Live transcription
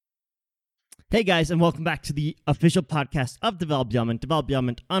Hey guys, and welcome back to the official podcast of Develop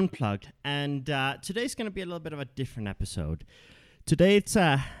Development Unplugged. And today's going to be a little bit of a different episode. Today it's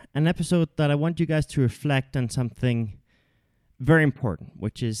an episode that I want you guys to reflect on something very important,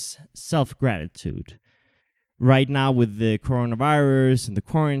 which is self-gratitude. Right now with the coronavirus and the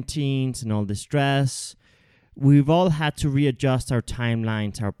quarantines and all the stress, we've all had to readjust our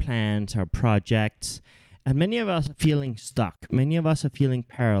timelines, our plans, our projects. And many of us are feeling stuck. Many of us are feeling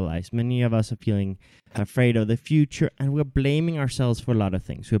paralyzed. Many of us are feeling afraid of the future. And we're blaming ourselves for a lot of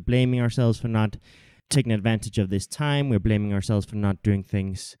things. We're blaming ourselves for not taking advantage of this time. We're blaming ourselves for not doing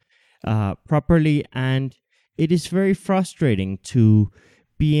things properly. And it is very frustrating to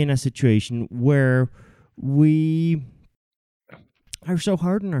be in a situation where we are so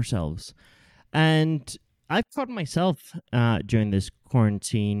hard on ourselves. And I've caught myself during this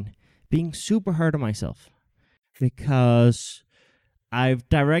quarantine being super hard on myself because I've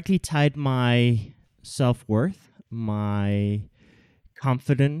directly tied my self-worth, my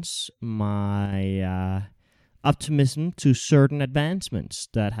confidence, my optimism to certain advancements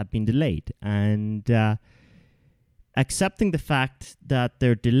that have been delayed. And accepting the fact that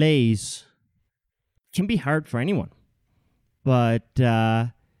there are delays can be hard for anyone. But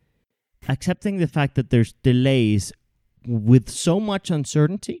accepting the fact that there's delays with so much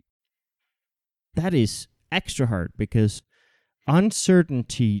uncertainty, that is extra hard because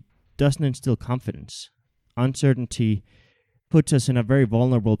uncertainty doesn't instill confidence. Uncertainty puts us in a very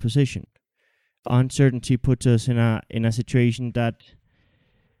vulnerable position. Uncertainty puts us in a situation that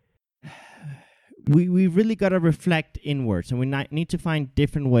we really got to reflect inwards, and we need to find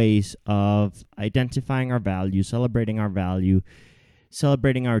different ways of identifying our value, celebrating our value,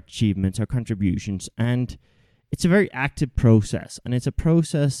 celebrating our achievements, our contributions, and it's a very active process, and it's a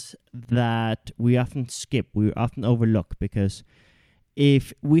process that we often skip, we often overlook, because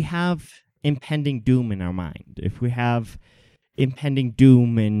if we have impending doom in our mind, if we have impending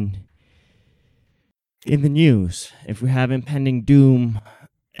doom in the news, if we have impending doom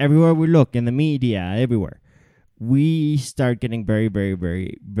everywhere we look, in the media, everywhere, we start getting very, very,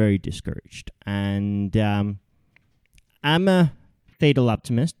 very, very discouraged. And I'm a fatal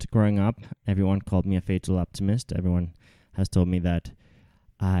optimist. Growing up, everyone called me a fatal optimist. Everyone has told me that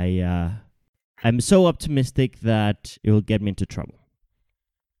I'm so optimistic that it will get me into trouble.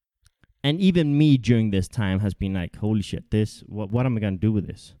 And even me during this time has been like, holy shit, what am I going to do with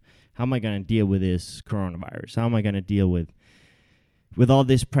this? How am I going to deal with this coronavirus? How am I going to deal with all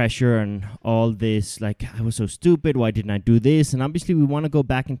this pressure and all this, like, I was so stupid, why didn't I do this? And obviously we want to go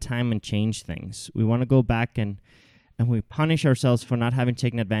back in time and change things. We want to go back and we punish ourselves for not having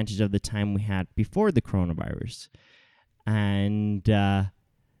taken advantage of the time we had before the coronavirus. And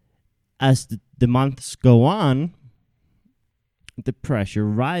as the months go on, the pressure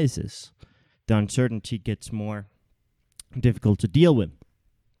rises. The uncertainty gets more difficult to deal with.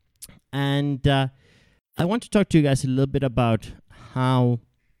 And I want to talk to you guys a little bit about how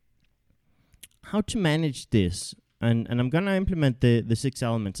to manage this. And I'm going to implement the 6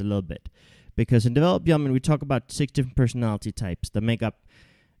 elements a little bit. Because in Develop Beyond, we talk about 6 different personality types that make up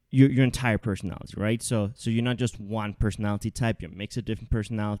your entire personality, right? So you're not just one personality type. You're a mix of different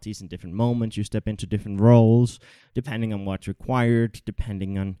personalities in different moments. You step into different roles depending on what's required,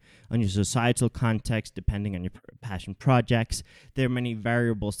 depending on your societal context, depending on your passion projects. There are many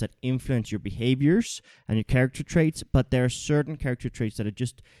variables that influence your behaviors and your character traits, but there are certain character traits that are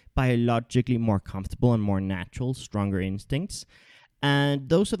just biologically more comfortable and more natural, stronger instincts. And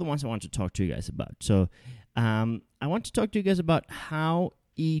those are the ones I want to talk to you guys about. So I want to talk to you guys about how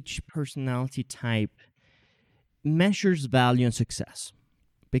each personality type measures value and success.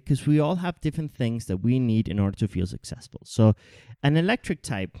 Because we all have different things that we need in order to feel successful. So an electric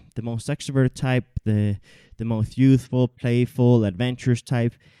type, the most extroverted type, the most youthful, playful, adventurous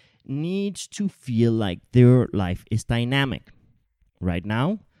type, needs to feel like their life is dynamic. Right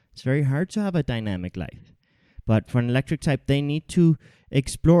now, it's very hard to have a dynamic life. But for an electric type, they need to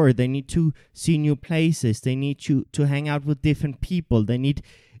explore. They need to see new places. They need to hang out with different people. They need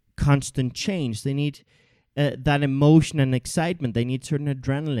constant change. They need that emotion and excitement. They need certain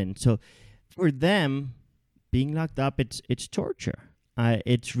adrenaline. So for them, being locked up, it's torture.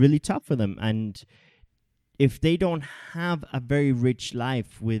 It's really tough for them. And if they don't have a very rich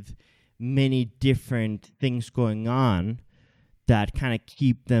life with many different things going on that kind of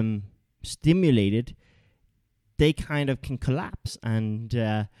keep them stimulated, they kind of can collapse and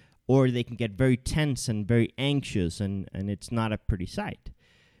or they can get very tense and very anxious, and it's not a pretty sight.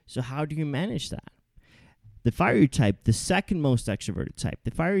 So how do you manage that? The fiery type, the second most extroverted type, the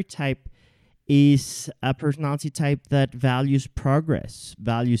fiery type is a personality type that values progress,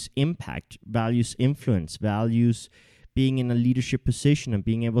 values impact, values influence, values being in a leadership position and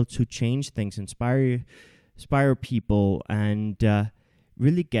being able to change things, inspire people, and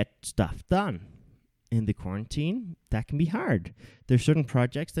really get stuff done. In the quarantine, that can be hard. There's certain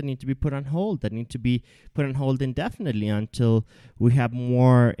projects that need to be put on hold, that need to be put on hold indefinitely until we have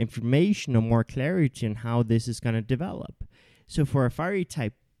more information or more clarity on how this is going to develop. So for a fiery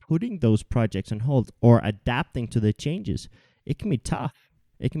type, putting those projects on hold or adapting to the changes, it can be tough.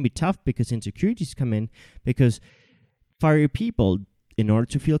 It can be tough because insecurities come in, because fiery people, in order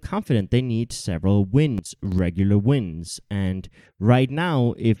to feel confident, they need several wins, regular wins. And right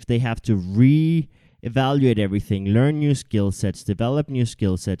now, if they have to evaluate everything, learn new skill sets, develop new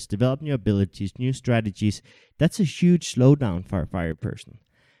abilities, new strategies, that's a huge slowdown for a fire person.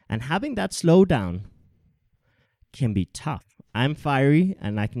 And having that slowdown can be tough. I'm fiery,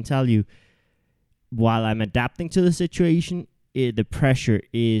 and I can tell you, while I'm adapting to the situation, the pressure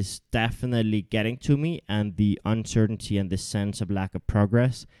is definitely getting to me, and the uncertainty and the sense of lack of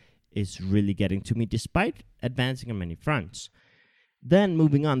progress is really getting to me, despite advancing on many fronts. Then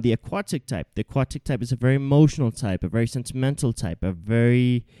moving on, the aquatic type. The aquatic type is a very emotional type, a very sentimental type, a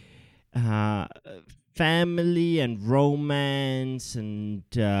very family and romance and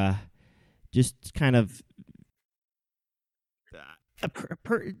just kind of...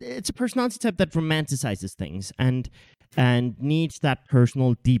 it's a personality type that romanticizes things and needs that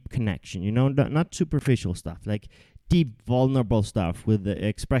personal, deep connection. Not superficial stuff, like deep, vulnerable stuff with the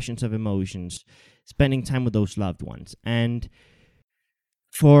expressions of emotions, spending time with those loved ones. And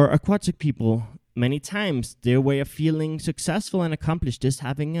for aquatic people, many times their way of feeling successful and accomplished is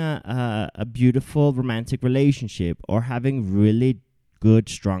having a beautiful romantic relationship, or having really good,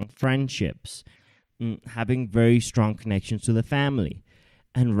 strong friendships, having very strong connections to the family.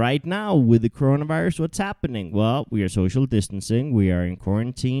 And right now, with the coronavirus, what's happening? Well, we are social distancing. We are in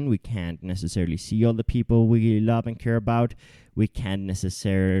quarantine. We can't necessarily see all the people we love and care about. We can't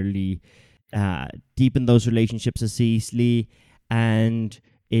necessarily deepen those relationships as easily. And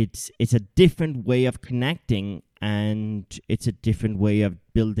it's a different way of connecting, and it's a different way of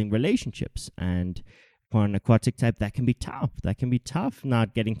building relationships. And for an aquatic type, that can be tough. That can be tough,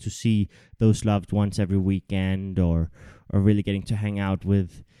 not getting to see those loved ones every weekend, or really getting to hang out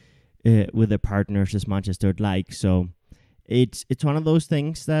with their partners as much as they'd like. So it's one of those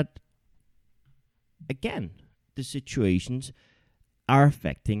things that, again, the situations are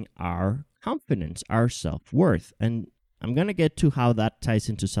affecting our confidence, our self-worth. And I'm going to get to how that ties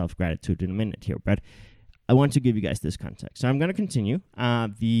into self-gratitude in a minute here, but I want to give you guys this context. So I'm going to continue.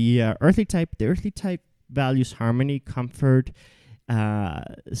 The earthly type values harmony, comfort,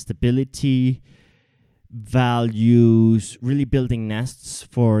 stability, values really building nests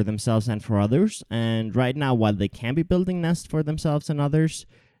for themselves and for others. And right now, while they can be building nests for themselves and others,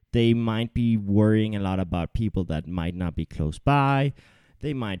 they might be worrying a lot about people that might not be close by.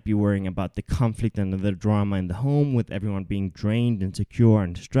 They might be worrying about the conflict and the drama in the home, with everyone being drained, insecure,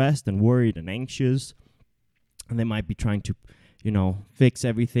 and stressed, and worried and anxious. And they might be trying to, fix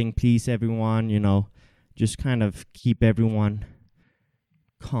everything, please everyone, just kind of keep everyone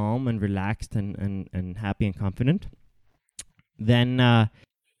calm and relaxed and happy and confident. Then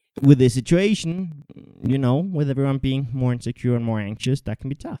with the situation, with everyone being more insecure and more anxious, that can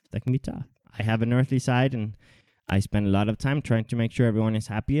be tough. I have an earthly side, and I spend a lot of time trying to make sure everyone is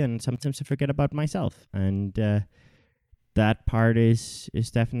happy, and sometimes I forget about myself. And that part is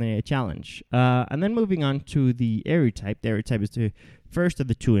definitely a challenge. And then moving on to the airy type. The airy type is the first of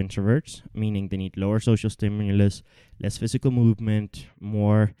the two introverts, meaning they need lower social stimulus, less physical movement,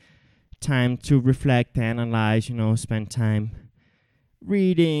 more time to reflect, analyze, spend time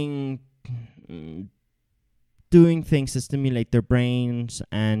reading, doing things to stimulate their brains.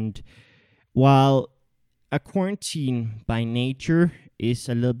 And while a quarantine by nature is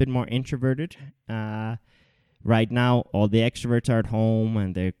a little bit more introverted, right now, all the extroverts are at home,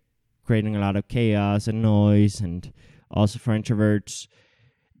 and they're creating a lot of chaos and noise. And also for introverts,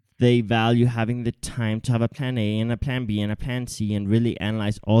 they value having the time to have a plan A and a plan B and a plan C, and really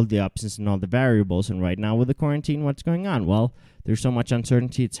analyze all the options and all the variables. And right now with the quarantine, what's going on? Well, there's so much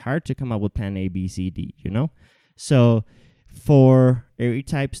uncertainty, it's hard to come up with plan A, B, C, D, So for airy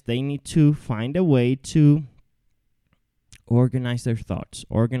types, they need to find a way to organize their thoughts,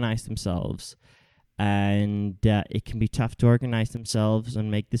 organize themselves. And it can be tough to organize themselves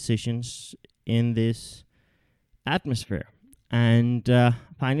and make decisions in this atmosphere. And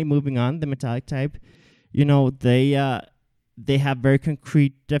finally, moving on, the metallic type, they they have very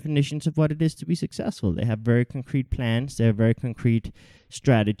concrete definitions of what it is to be successful. They have very concrete plans. They have very concrete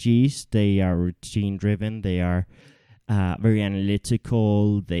strategies. They are routine driven. They are very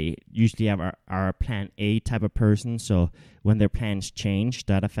analytical. They usually are a plan A type of person. So when their plans change,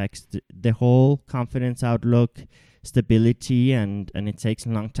 that affects the whole confidence outlook, stability, and it takes a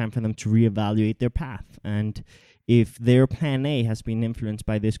long time for them to reevaluate their path. And if their plan A has been influenced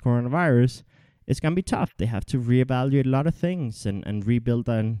by this coronavirus, it's going to be tough. They have to reevaluate a lot of things and rebuild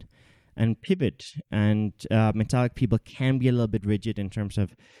and pivot. And metallic people can be a little bit rigid in terms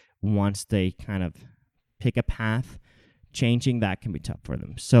of once they kind of pick a path, changing that can be tough for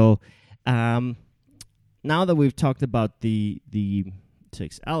them. So now that we've talked about the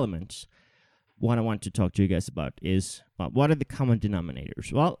 6 elements, what I want to talk to you guys about is what are the common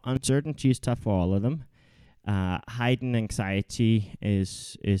denominators? Well, uncertainty is tough for all of them. Heightened anxiety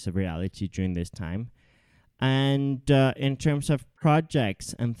is a reality during this time. And in terms of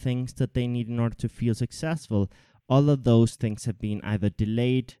projects and things that they need in order to feel successful, all of those things have been either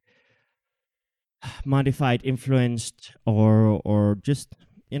delayed, modified, influenced, or just,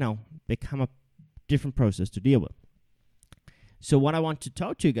 become a different process to deal with. So what I want to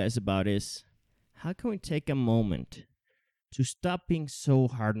talk to you guys about is how can we take a moment to stop being so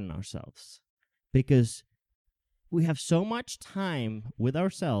hard on ourselves? Because we have so much time with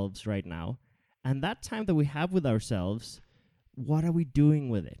ourselves right now, and that time that we have with ourselves, what are we doing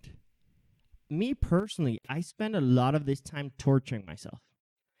with it? Me personally, I spend a lot of this time torturing myself.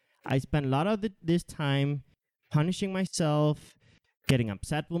 I spend a lot of this time punishing myself, getting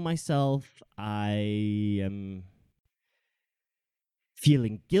upset with myself. I am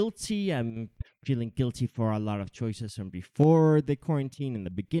feeling guilty. I'm feeling guilty for a lot of choices from before the quarantine, in the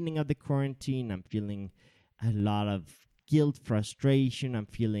beginning of the quarantine. I'm feeling a lot of guilt, frustration. I'm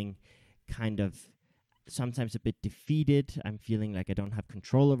feeling kind of sometimes a bit defeated. I'm feeling like I don't have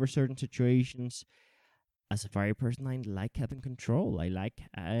control over certain situations. As a fire person, I like having control. I like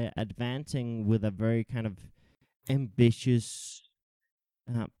advancing with a very kind of ambitious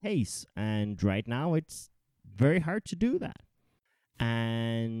pace. And right now, it's very hard to do that.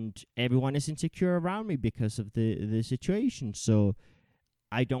 And everyone is insecure around me because of the situation. So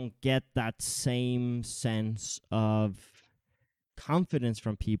I don't get that same sense of confidence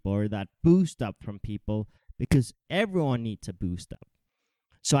from people or that boost up from people because everyone needs a boost up.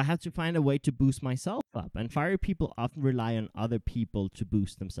 So I have to find a way to boost myself up. And fire people often rely on other people to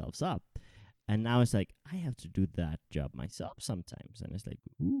boost themselves up. And now it's like, I have to do that job myself sometimes. And it's like,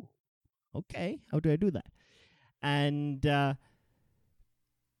 ooh, okay, how do I do that? And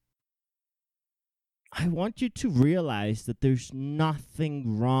I want you to realize that there's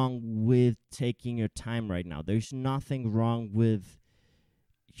nothing wrong with taking your time right now. There's nothing wrong with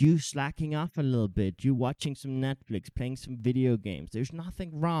you slacking off a little bit, you watching some Netflix, playing some video games. There's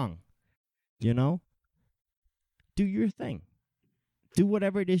nothing wrong, Do your thing. Do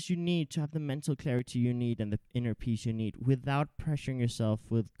whatever it is you need to have the mental clarity you need and the inner peace you need without pressuring yourself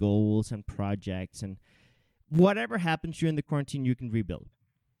with goals and projects. And whatever happens during the quarantine, you can rebuild.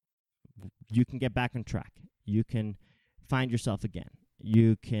 You can get back on track. You can find yourself again.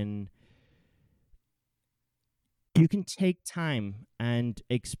 You can take time and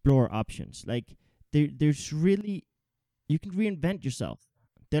explore options. Like there's really, you can reinvent yourself.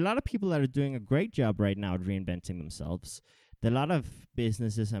 There are a lot of people that are doing a great job right now at reinventing themselves. There are a lot of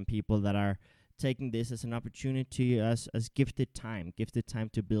businesses and people that are taking this as an opportunity, as gifted time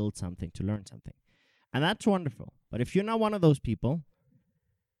to build something, to learn something. And that's wonderful. But if you're not one of those people,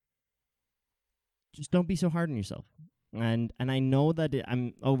 just don't be so hard on yourself. And I know that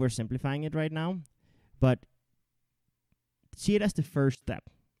I'm oversimplifying it right now, but see it as the first step.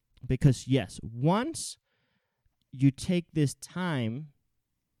 Because yes, once you take this time,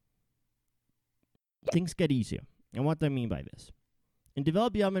 things get easier. And what do I mean by this? In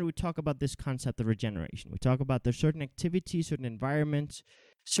Develop Beyond, we talk about this concept of regeneration. We talk about there's certain activities, certain environments,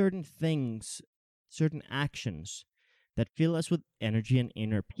 certain things, certain actions that fill us with energy and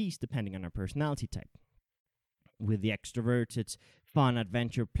inner peace depending on our personality type. With the extroverts, it's fun,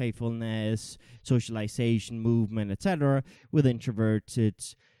 adventure, playfulness, socialization, movement, etc. With introverts,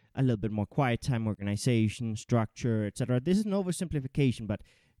 it's a little bit more quiet time, organization, structure, etc. This is an oversimplification, but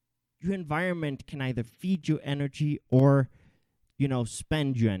your environment can either feed you energy or,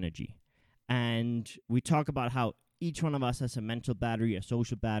 spend your energy. And we talk about how each one of us has a mental battery, a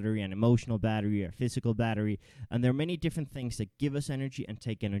social battery, an emotional battery, a physical battery, and there are many different things that give us energy and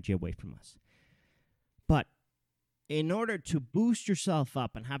take energy away from us. But in order to boost yourself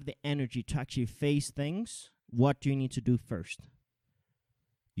up and have the energy to actually face things, what do you need to do first?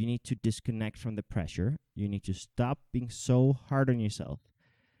 You need to disconnect from the pressure. You need to stop being so hard on yourself.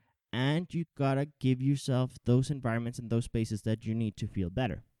 And you gotta give yourself those environments and those spaces that you need to feel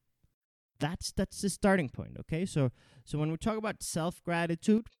better. That's the starting point, okay? So when we talk about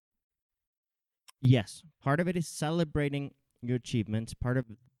self-gratitude, yes, part of it is celebrating your achievements. Part of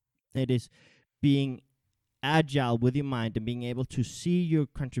it is being agile with your mind and being able to see your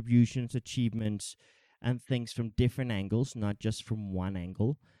contributions, achievements, and things from different angles, not just from one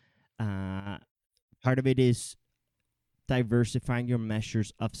angle. Part of it is diversifying your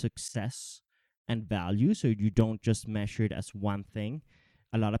measures of success and value, so you don't just measure it as one thing.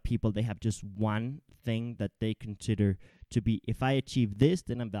 A lot of people, they have just one thing that they consider to be, if I achieve this,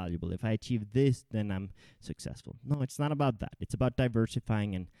 then I'm valuable. If I achieve this, then I'm successful. No, it's not about that. It's about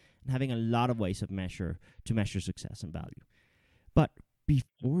diversifying and having a lot of ways of measure success and value. But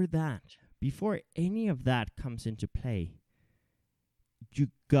before that, before any of that comes into play, you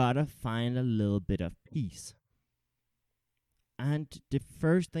gotta find a little bit of peace. And the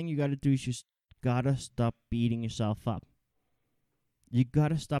first thing you gotta do is just gotta stop beating yourself up. You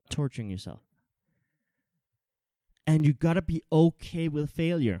gotta stop torturing yourself. And you gotta be okay with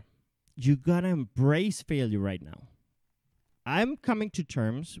failure. You gotta embrace failure right now. I'm coming to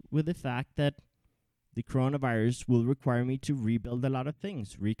terms with the fact that the coronavirus will require me to rebuild a lot of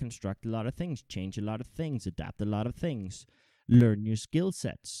things, reconstruct a lot of things, change a lot of things, adapt a lot of things, learn new skill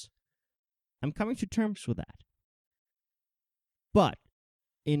sets. I'm coming to terms with that. But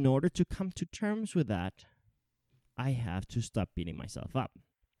in order to come to terms with that, I have to stop beating myself up.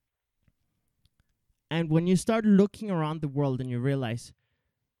 And when you start looking around the world and you realize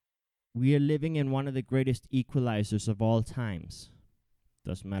we are living in one of the greatest equalizers of all times.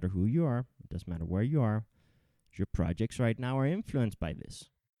 Doesn't matter who you are, it doesn't matter where you are, your projects right now are influenced by this.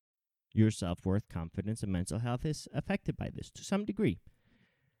 Your self-worth, confidence, and mental health is affected by this to some degree.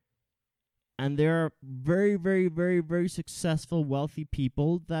 And there are very, very, very, very successful, wealthy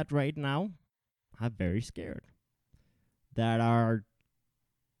people that right now are very scared, that are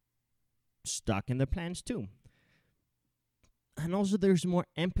stuck in their plans too. And also there's more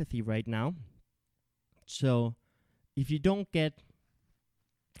empathy right now. So if you don't get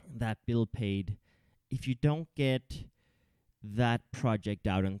that bill paid, if you don't get that project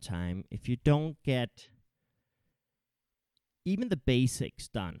out on time, if you don't get even the basics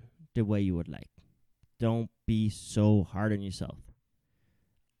done the way you would like, don't be so hard on yourself.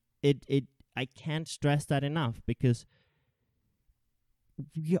 I can't stress that enough, because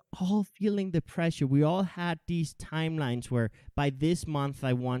we're all feeling the pressure. We all had these timelines where by this month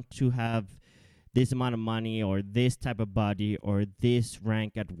I want to have this amount of money, or this type of body, or this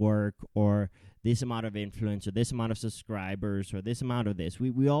rank at work, or this amount of influence, or this amount of subscribers, or this amount of this.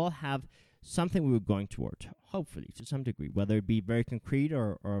 We all have something we were going toward, hopefully, to some degree, whether it be very concrete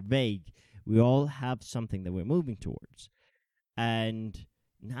or vague. We all have something that we're moving towards. And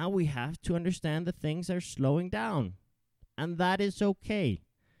now we have to understand that things are slowing down. And that is okay.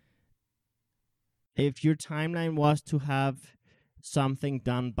 If your timeline was to have something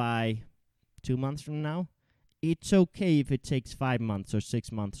done by 2 months from now, it's okay if it takes 5 months or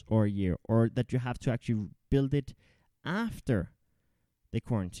 6 months or a year, or that you have to actually build it after the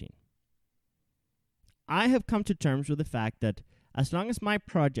quarantine. I have come to terms with the fact that as long as my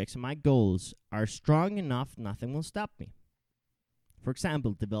projects and my goals are strong enough, nothing will stop me. For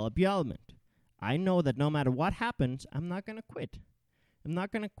example, develop your element. I know that no matter what happens, I'm not going to quit. I'm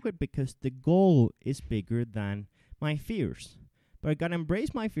not going to quit because the goal is bigger than my fears. But I got to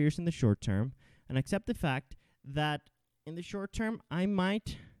embrace my fears in the short term and accept the fact that in the short term, I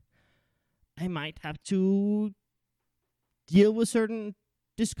might have to deal with certain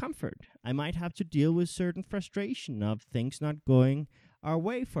discomfort. I might have to deal with certain frustration of things not going our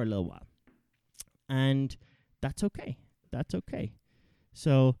way for a little while. And that's okay. That's okay.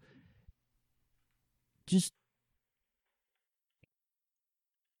 So just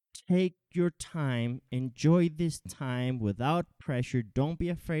take your time, enjoy this time without pressure. Don't be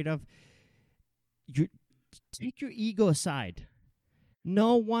afraid of take your ego aside.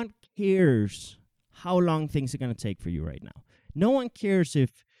 No one cares how long things are going to take for you right now. No one cares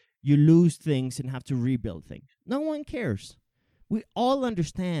if you lose things and have to rebuild things. No one cares. We all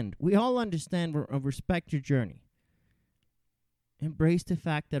understand. We all understand and respect your journey. Embrace the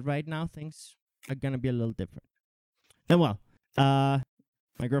fact that right now things are going to be a little different. And well,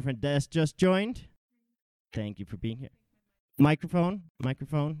 my girlfriend Des just joined. Thank you for being here. Microphone,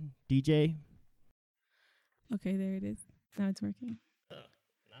 DJ. Okay, there it is. Now it's working.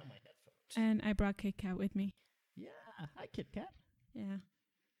 Now my headphones. And I brought Kit Kat with me. Yeah, hi Kit Kat. Yeah.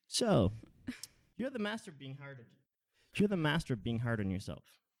 So, you're the master of being hard on yourself.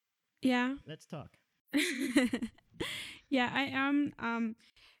 Yeah. Let's talk. Yeah, I am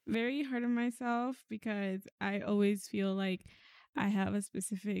very hard on myself because I always feel like I have a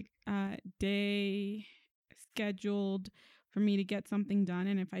specific day scheduled for me to get something done,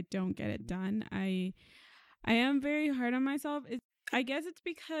 and if I don't get it done, I am very hard on myself. I guess it's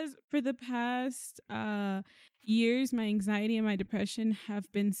because for the past years, my anxiety and my depression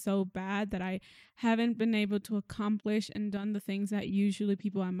have been so bad that I haven't been able to accomplish and done the things that usually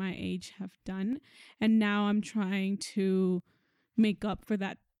people at my age have done. And now I'm trying to make up for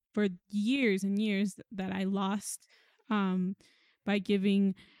that for years and years that I lost um, by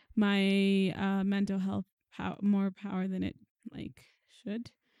giving my mental health more power than it like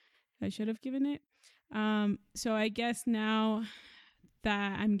should. I should have given it. So I guess now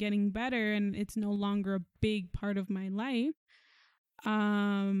that I'm getting better and it's no longer a big part of my life,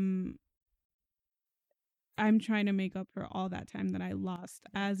 um, I'm trying to make up for all that time that I lost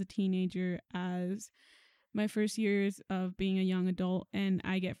as a teenager, as my first years of being a young adult. And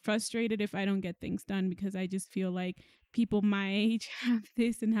I get frustrated if I don't get things done because I just feel like people my age have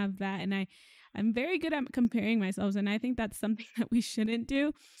this and have that. And I'm very good at comparing myself. And I think that's something that we shouldn't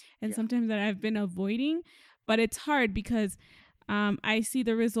do. And sometimes that I've been avoiding. But it's hard because I see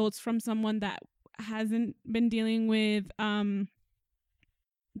the results from someone that hasn't been dealing with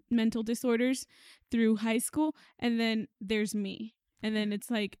mental disorders through high school, and then there's me, and then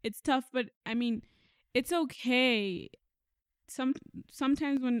it's like it's tough, but I mean it's okay.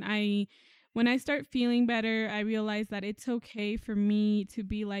 Sometimes when I start feeling better, I realize that it's okay for me to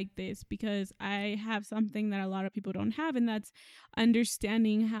be like this because I have something that a lot of people don't have, and that's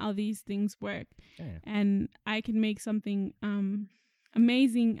understanding how these things work. And I can make something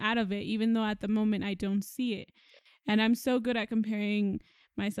amazing out of it even though at the moment I don't see it. And I'm so good at comparing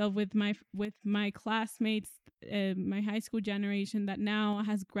myself with my classmates, my high school generation that now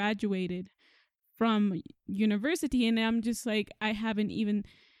has graduated from university, and I'm just like I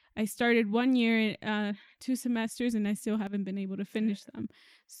started 1 year, 2 semesters, and I still haven't been able to finish them.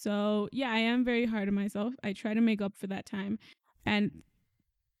 So yeah, I am very hard on myself. I try to make up for that time, and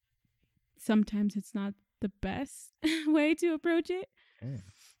sometimes it's not the best way to approach it.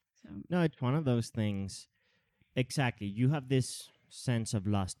 So No, it's one of those things. Exactly. You have this sense of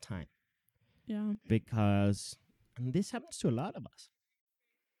lost time yeah. because, and this happens to a lot of us.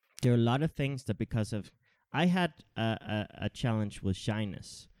 There are a lot of things that because of, I had a challenge with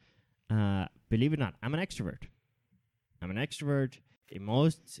shyness. Believe it or not, I'm an extrovert. In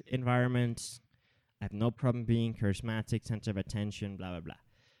most environments. I have no problem being charismatic, sense of attention, blah, blah, blah.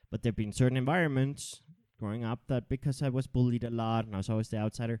 But there have been certain environments growing up that because I was bullied a lot and I was always the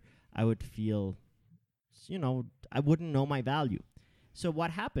outsider, I would feel, I wouldn't know my value. So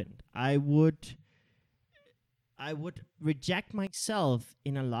what happened? I would reject myself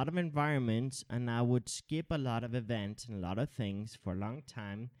in a lot of environments, and I would skip a lot of events and a lot of things for a long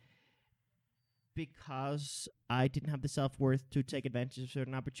time because I didn't have the self-worth to take advantage of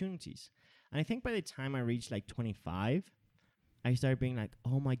certain opportunities. And I think by the time I reached like 25, I started being like,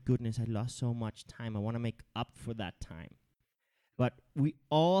 oh my goodness, I lost so much time. I want to make up for that time. But we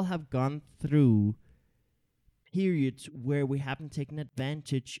all have gone through periods where we haven't taken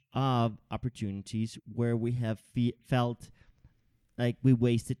advantage of opportunities, where we have felt like we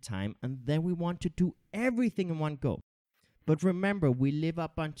wasted time, and then we want to do everything in one go. But remember, we live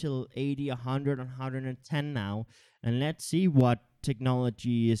up until 80, 100, 110 now, and let's see what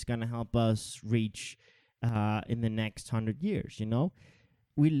technology is going to help us reach in the next 100 years,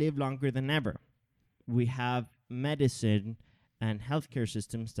 We live longer than ever. We have medicine and healthcare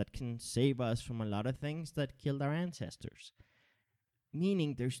systems that can save us from a lot of things that killed our ancestors,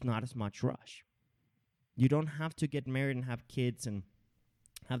 meaning there's not as much rush. You don't have to get married and have kids and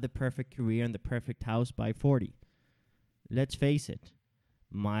have the perfect career and the perfect house by 40. Let's face it.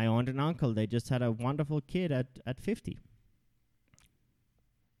 My aunt and uncle, they just had a wonderful kid at 50.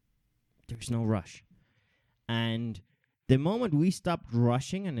 There's no rush. And the moment we stop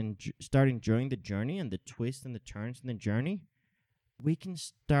rushing and start enjoying the journey and the twists and the turns in the journey, we can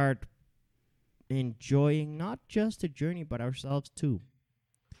start enjoying not just the journey, but ourselves too.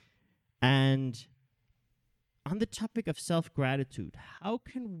 And on the topic of self-gratitude, how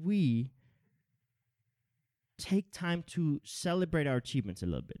can we take time to celebrate our achievements a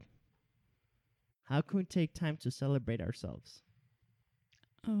little bit? How can we take time to celebrate ourselves?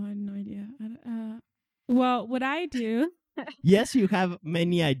 Oh, I had no idea. Well, what I do. Yes, you have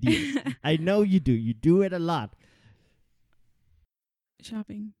many ideas. I know you do. You do it a lot.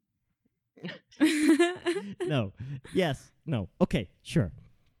 Shopping. No. Yes. No. Okay. Sure.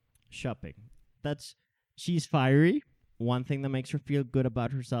 Shopping. She's fiery. one thing that makes her feel good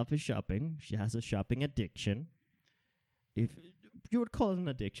about herself is shopping. She has a shopping addiction. If you would call it an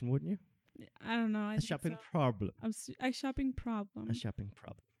addiction, wouldn't you? I don't know. I A think shopping so. problem. A shopping A problem. shopping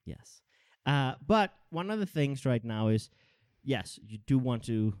problem. Yes. But one of the things right now is, yes, you do want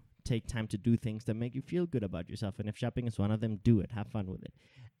to take time to do things that make you feel good about yourself, and if shopping is one of them, do it. Have fun with it.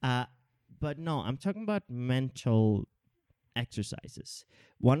 But no, I'm talking about mental exercises.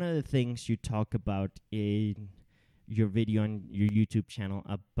 One of the things you talk about in your video on your YouTube channel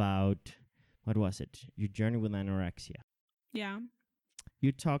about, what was it? Your journey with anorexia. Yeah.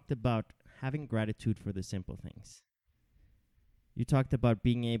 You talked about having gratitude for the simple things. You talked about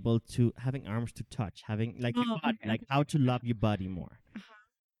being able to having arms to touch, having like your body, Okay, like okay. how to love your body more. Uh-huh.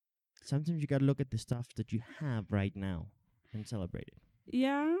 Sometimes you gotta look at the stuff that you have right now and celebrate it.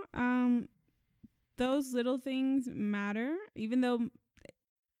 Yeah. Those little things matter, even though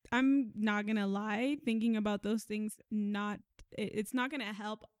I'm not gonna lie, thinking about those things it's not gonna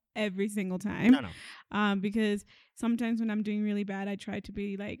help every single time. No. Because sometimes when I'm doing really bad, I try to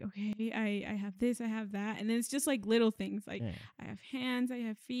be like, okay, I have this, I have that, and then it's just like little things, like Yeah. I have hands, I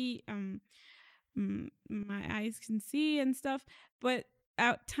have feet, my eyes can see and stuff. But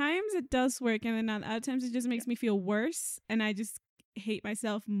at times it does work, and then at other times it just makes me feel worse, and I just hate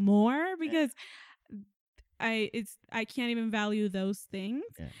myself more because I can't even value those things.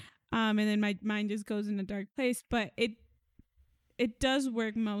 Yeah. And then my mind just goes in a dark place. But it does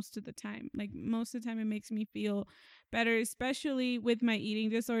work most of the time. Like most of the time it makes me feel better, especially with my eating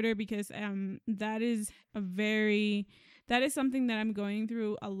disorder, because that is something that I'm going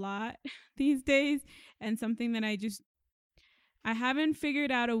through a lot these days, and something that I haven't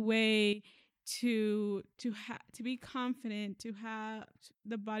figured out a way to be confident to have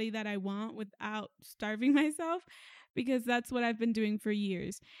the body that I want without starving myself, because that's what I've been doing for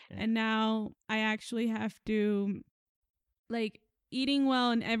years. Yeah. And now I actually have to, like, eating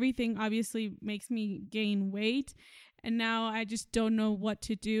well and everything obviously makes me gain weight, and now I just don't know what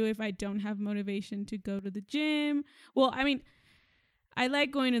to do if I don't have motivation to go to the gym. Well, I mean, I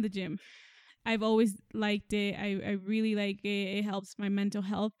like going to the gym. I've always liked it. I really like it. It helps my mental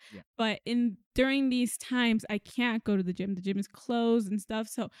health. Yeah. But during these times, I can't go to the gym. The gym is closed and stuff.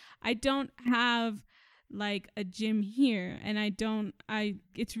 So I don't have like a gym here, and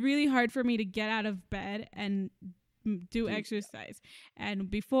it's really hard for me to get out of bed and do exercise.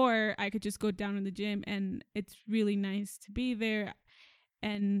 And before, I could just go down to the gym, and it's really nice to be there.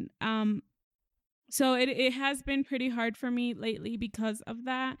 And so it has been pretty hard for me lately because of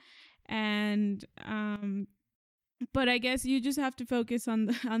that. And but I guess you just have to focus on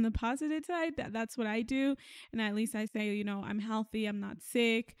the positive side. That's what I do. And at least I say, I'm healthy, I'm not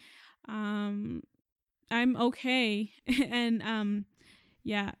sick, I'm okay. And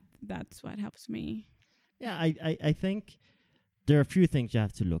yeah, that's what helps me. Yeah, I think there are a few things you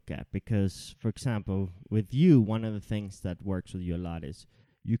have to look at because, for example, with you, one of the things that works with you a lot is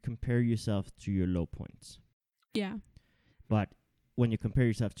you compare yourself to your low points. Yeah. But when you compare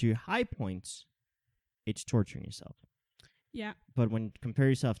yourself to your high points, it's torturing yourself. Yeah. But when you compare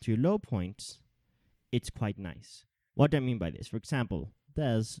yourself to your low points, it's quite nice. What do I mean by this? For example,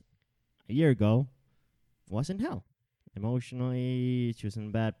 Des, a year ago, was in hell. Emotionally, she was in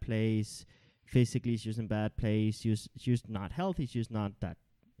a bad place. Physically, she was in a bad place. She was not healthy. She was not that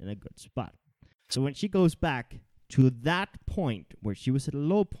in a good spot. So when she goes back to that point where she was at a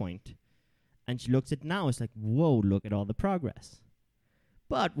low point, and she looks at now, it's like, whoa, look at all the progress.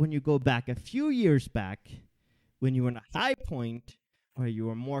 But when you go back a few years back, when you were in a high point, where you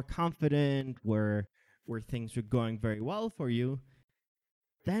were more confident, where things were going very well for you,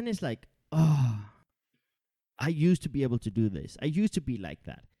 then it's like, oh, I used to be able to do this. I used to be like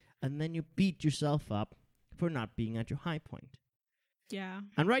that. And then you beat yourself up for not being at your high point. Yeah.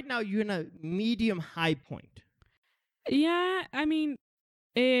 And right now you're in a medium high point. Yeah, I mean,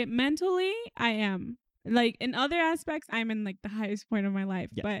 mentally, I am. Like, in other aspects, I'm in like the highest point of my life.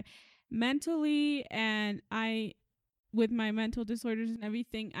 Yeah. But mentally, and with my mental disorders and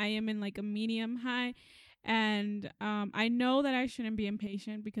everything, I am in like a medium high. And I know that I shouldn't be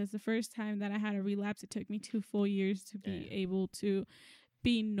impatient, because the first time that I had a relapse, it took me 2 full years to be able to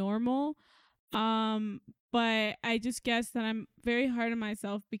be normal. But I just guess that I'm very hard on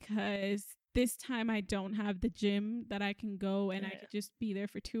myself, because this time I don't have the gym that I can go and I could just be there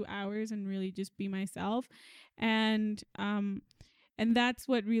for 2 hours and really just be myself. And that's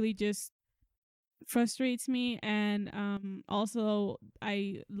what really just frustrates me. And also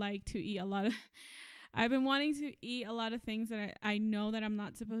I like to eat a lot of I've been wanting to eat a lot of things that I know that I'm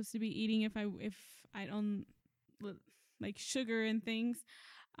not supposed to be eating if I don't like sugar and things.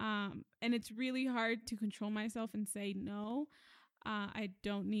 And it's really hard to control myself and say no. I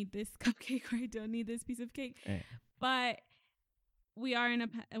don't need this cupcake, or I don't need this piece of cake. But we are in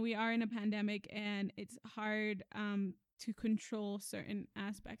a pandemic, and it's hard to control certain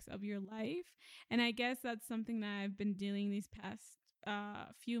aspects of your life. And I guess that's something that I've been dealing these past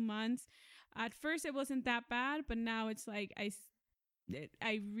few months. At first, it wasn't that bad, but now it's like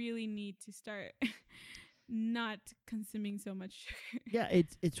I really need to start not consuming so much sugar. Yeah,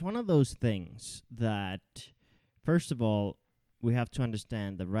 it's one of those things that, first of all, we have to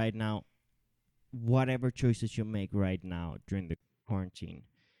understand that right now, whatever choices you make right now during the quarantine,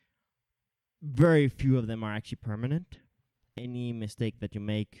 very few of them are actually permanent. Any mistake that you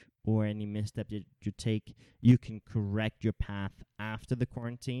make or any misstep that you take, you can correct your path after the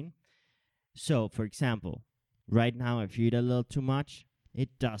quarantine. So, for example, right now, if you eat a little too much, it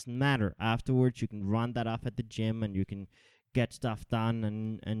doesn't matter. Afterwards, you can run that off at the gym, and you can get stuff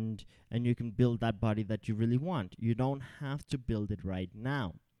done, and you can build that body that you really want. You don't have to build it right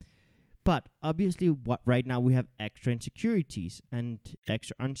now. But obviously, what right now we have extra insecurities and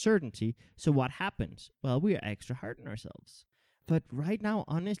extra uncertainty. So what happens? Well, we are extra hard on ourselves. But right now,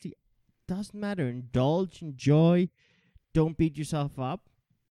 honestly, doesn't matter. Indulge, enjoy. Don't beat yourself up.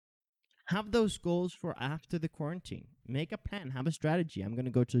 Have those goals for after the quarantine. Make a plan. Have a strategy. I'm going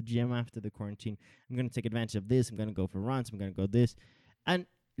to go to the gym after the quarantine. I'm going to take advantage of this. I'm going to go for runs. I'm going to go this. And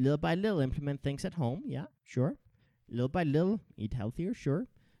little by little, implement things at home. Yeah, sure. Little by little, eat healthier. Sure.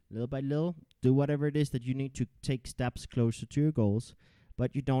 Little by little, do whatever it is that you need to take steps closer to your goals.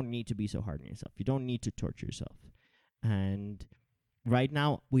 But you don't need to be so hard on yourself. You don't need to torture yourself. And right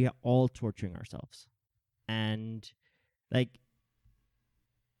now, we are all torturing ourselves. And like,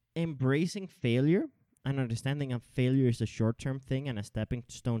 embracing failure and understanding of failure is a short-term thing and a stepping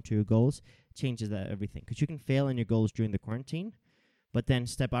stone to your goals changes everything. Because you can fail in your goals during the quarantine, but then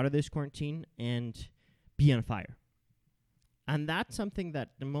step out of this quarantine and be on fire. And that's something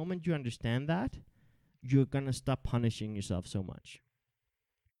that the moment you understand that, you're going to stop punishing yourself so much.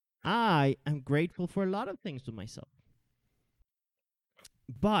 I am grateful for a lot of things with myself.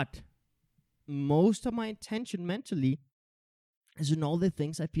 But most of my attention mentally is in all the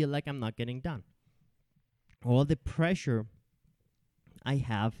things I feel like I'm not getting done. All the pressure I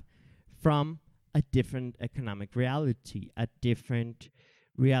have from a different economic reality, a different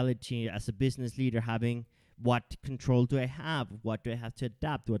reality as a business leader, having what control do I have? What do I have to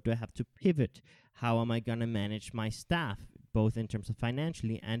adapt? What do I have to pivot? How am I going to manage my staff, both in terms of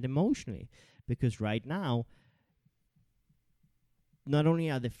financially and emotionally? Because right now, not only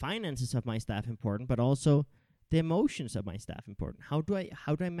are the finances of my staff important, but also the emotions of my staff important. How do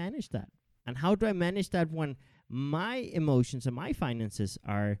I manage that? And how do I manage that when my emotions and my finances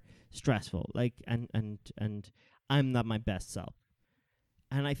are stressful? Like and I'm not my best self.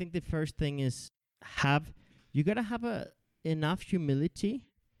 And I think the first thing is you gotta have enough humility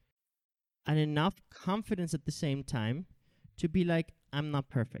and enough confidence at the same time to be like, I'm not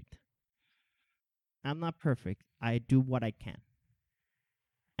perfect. I'm not perfect. I do what I can.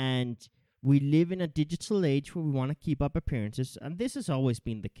 And we live in a digital age where we want to keep up appearances, and this has always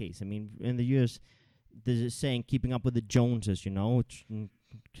been the case. I mean, in the years, there's a saying, keeping up with the Joneses, you know.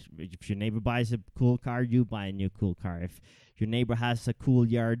 If your neighbor buys a cool car, you buy a new cool car. If your neighbor has a cool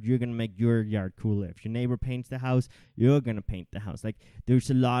yard, you're going to make your yard cooler. If your neighbor paints the house, you're going to paint the house. Like, there's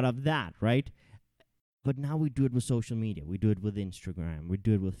a lot of that, right? But now we do it with social media. We do it with Instagram. We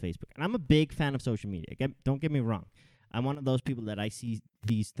do it with Facebook. And I'm a big fan of social media. Don't get me wrong. I'm one of those people that I see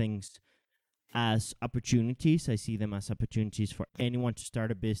these things as opportunities. I see them as opportunities for anyone to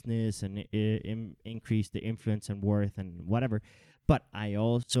start a business and increase the influence and worth and whatever. But I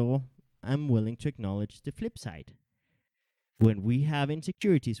also am willing to acknowledge the flip side. When we have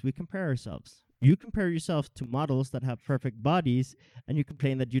insecurities, we compare ourselves. You compare yourself to models that have perfect bodies, and you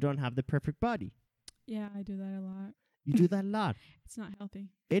complain that you don't have the perfect body. Yeah, I do that a lot. You do that a lot. It's not healthy.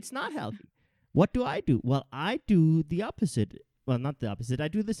 It's not healthy. What do? Well, I do the opposite. Well, not the opposite. I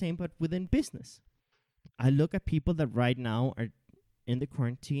do the same, but within business. I look at people that right now are in the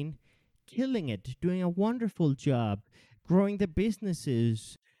quarantine, killing it, doing a wonderful job, growing their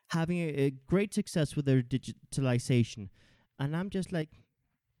businesses, having a great success with their digitalization. And I'm just like,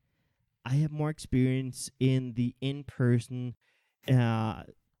 I have more experience in the in-person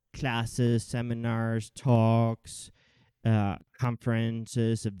classes, seminars, talks,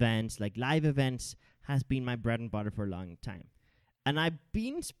 conferences, events, like live events has been my bread and butter for a long time. And I've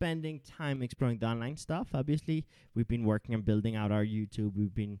been spending time exploring the online stuff. Obviously, we've been working on building out our YouTube.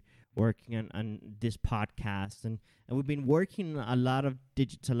 We've been working on this podcast. And we've been working on a lot of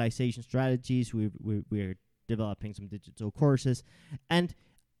digitalization strategies. We're developing some digital courses. And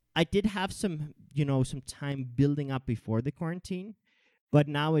I did have some, some time building up before the quarantine, but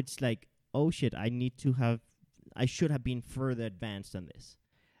now it's like, oh shit, I should have been further advanced on this.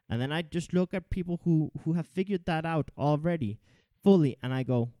 And then I just look at people who have figured that out already fully, and I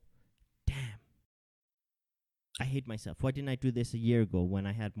go, damn, I hate myself. Why didn't I do this a year ago when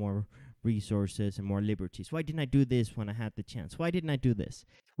I had more resources and more liberties? Why didn't I do this when I had the chance? Why didn't I do this?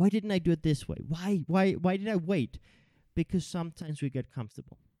 Why didn't I do it this way? Why did I wait? Because sometimes we get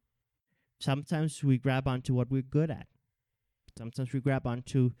comfortable. Sometimes we grab onto what we're good at. Sometimes we grab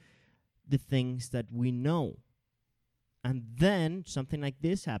onto the things that we know. And then something like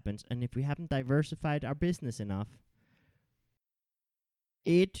this happens, and if we haven't diversified our business enough,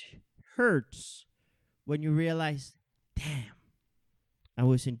 it hurts when you realize, damn, I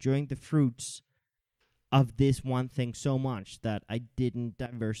was enjoying the fruits of this one thing so much that I didn't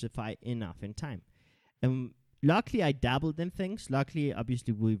diversify enough in time. And luckily, I dabbled in things. Luckily,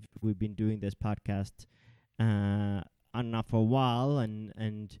 obviously, we've been doing this podcast on and off for a while,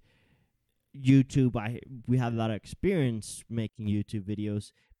 and YouTube. We have a lot of experience making YouTube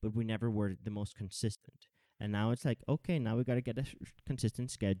videos, but we never were the most consistent. And now it's like, okay, now we got to get a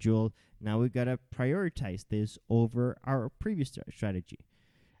consistent schedule. Now we got to prioritize this over our previous strategy.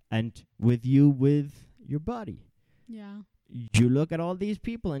 And with your body, Yeah. you look at all these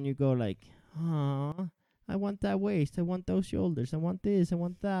people and you go like, "Huh, I want that waist, I want those shoulders, I want this, I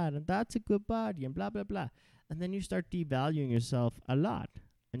want that, and that's a good body," and blah blah blah. And then you start devaluing yourself a lot,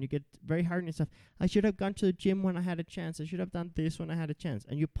 and you get very hard on yourself. I should have gone to the gym when I had a chance. I should have done this when I had a chance.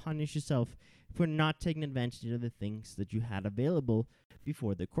 And you punish yourself for not taking advantage of the things that you had available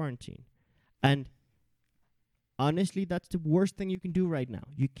before the quarantine. And honestly, that's the worst thing you can do right now.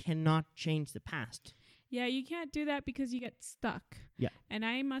 You cannot change the past. Yeah, you can't do that because you get stuck. Yeah. And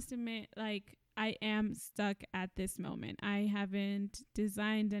I must admit, like, I am stuck at this moment. I haven't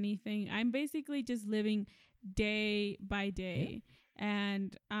designed anything. I'm basically just living day by day.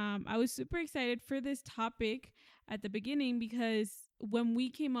 And I was super excited for this topic at the beginning because when we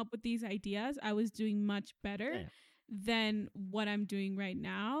came up with these ideas, I was doing much better than what I'm doing right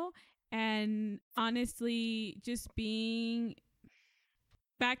now. And honestly, just being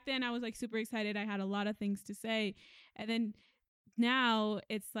back then, I was like super excited. I had a lot of things to say. And then now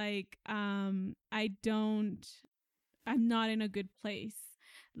it's like, I'm not in a good place.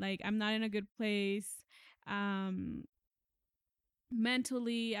 Like, I'm not in a good place.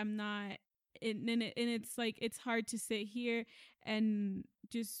 Mentally, I'm not and it's like, it's hard to sit here and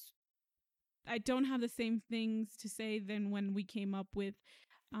just, I don't have the same things to say than when we came up with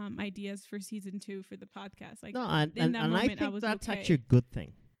ideas for season 2 for the podcast. Like, No, and in that I moment, I think was that's okay. actually a good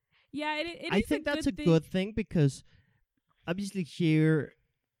thing. Yeah, it I is think that's a thing. good thing because obviously here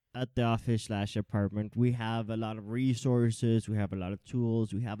at the office / apartment, we have a lot of resources, we have a lot of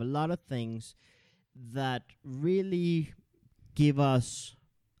tools, we have a lot of things that really give us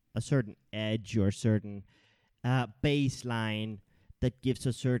a certain edge or a certain baseline that gives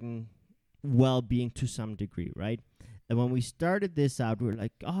a certain well-being to some degree, right? And when we started this out, we were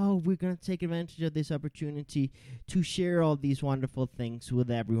like, oh, we're going to take advantage of this opportunity to share all these wonderful things with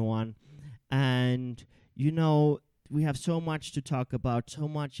everyone. And, we have so much to talk about, so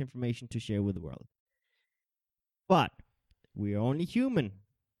much information to share with the world. But we're only human.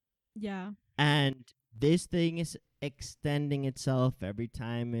 Yeah. And this thing is extending itself every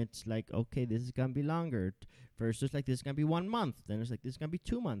time. It's like, okay, this is going to be longer. First, it's like, this is going to be 1 month. Then it's like, this is going to be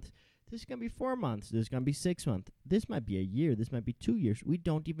 2 months. This is going to be 4 months. This is going to be 6 months. This might be a year. This might be 2 years. We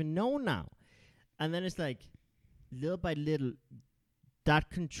don't even know now. And then it's like, little by little, that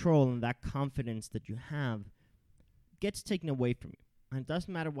control and that confidence that you have gets taken away from you. And it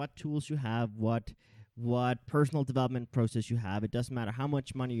doesn't matter what tools you have, what personal development process you have. It doesn't matter how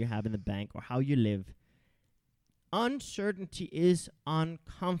much money you have in the bank or how you live. Uncertainty is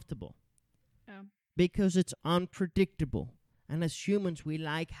uncomfortable because it's unpredictable. And as humans, we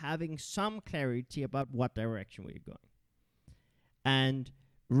like having some clarity about what direction we're going. And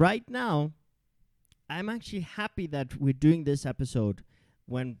right now, I'm actually happy that we're doing this episode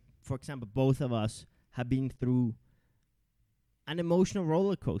when, for example, both of us have been through an emotional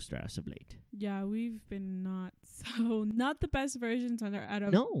roller coaster as of late. Yeah, we've been not the best versions of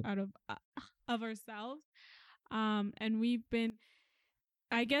ourselves. And we've been,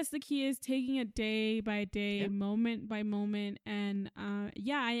 I guess the key is taking it day by day, moment by moment. And I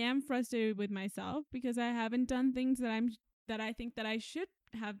am frustrated with myself because I haven't done things that I think that I should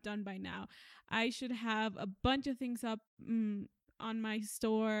have done by now. I should have a bunch of things up on my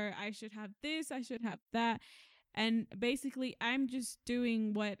store. I should have this, I should have that. And basically, I'm just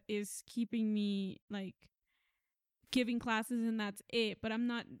doing what is keeping me like giving classes and that's it, but I'm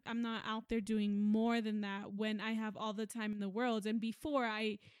not out there doing more than that when I have all the time in the world. And before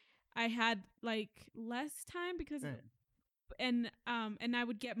I had like less time because Right. and I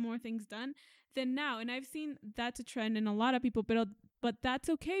would get more things done than now. And I've seen that's a trend in a lot of people, but that's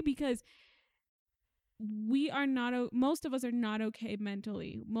okay because we are not most of us are not okay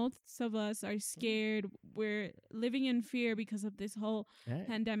mentally. Most of us are scared. We're living in fear because of this whole Yeah.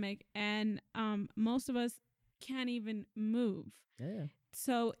 pandemic, and most of us can't even move. Yeah.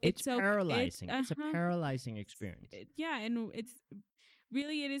 So It's okay. paralyzing. It's a paralyzing experience. Yeah, and it's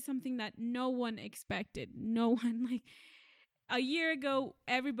really, it is something that no one expected. No one, like, a year ago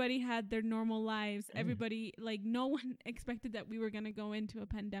everybody had their normal lives. Yeah. Everybody, like, no one expected that we were going to go into a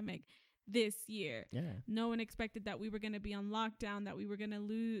pandemic this year. Yeah. No one expected that we were going to be on lockdown, that we were going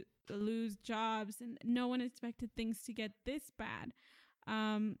to lose jobs, and no one expected things to get this bad.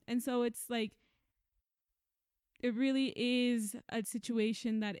 And so it's like, it really is a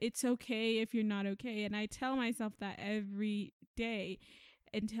situation that it's okay if you're not okay. And I tell myself that every day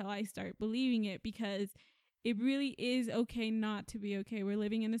until I start believing it, because it really is okay not to be okay. We're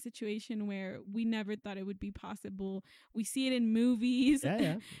living in a situation where we never thought it would be possible. We see it in movies. Yeah,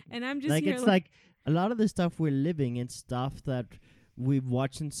 yeah. And I'm just Like, here it's like a lot of the stuff we're living in, stuff that we've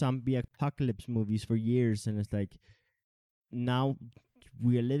watched in zombie apocalypse movies for years, and it's like now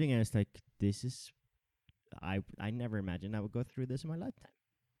we are living, and it's like, this is, I never imagined I would go through this in my lifetime.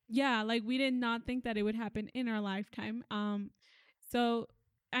 Yeah, like, we did not think that it would happen in our lifetime. So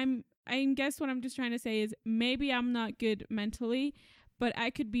I guess what I'm just trying to say is maybe I'm not good mentally, but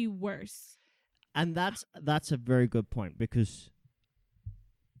I could be worse. And that's a very good point, because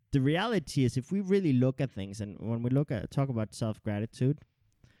the reality is, if we really look at things, and when we talk about self-gratitude,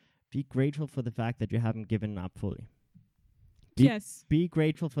 be grateful for the fact that you haven't given up fully. Yes. Be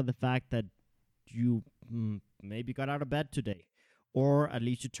grateful for the fact that you maybe got out of bed today, or at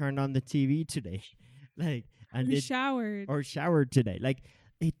least you turned on the TV today, like, and showered today. Like,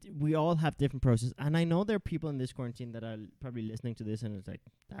 we all have different processes, and I know there are people in this quarantine that are probably listening to this, and it's like,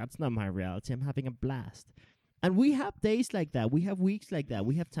 that's not my reality. I'm having a blast, and we have days like that. We have weeks like that.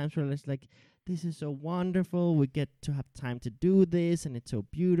 We have times where it's like, this is so wonderful. We get to have time to do this, and it's so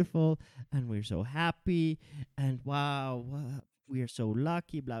beautiful, and we're so happy, and wow, we are so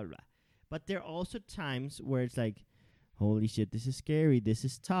lucky, blah, blah, blah. But there are also times where it's like, holy shit, this is scary, this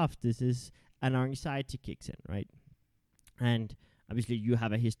is tough, and our anxiety kicks in, right? And obviously you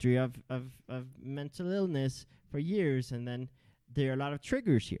have a history of mental illness for years, and then there are a lot of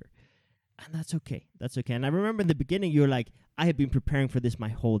triggers here. And that's okay. That's okay. And I remember in the beginning, you were like, I have been preparing for this my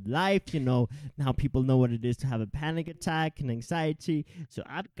whole life. Now people know what it is to have a panic attack and anxiety. So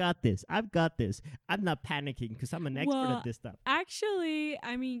I've got this. I'm not panicking because I'm an expert at this stuff. Actually,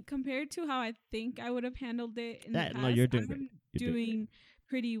 I mean, compared to how I think I would have handled it in the past, no, you're doing great. You're doing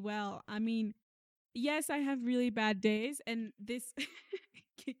pretty well. I mean, yes, I have really bad days, and this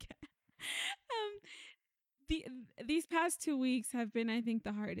these past 2 weeks have been, I think,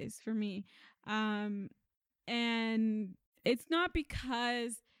 the hardest for me. And it's not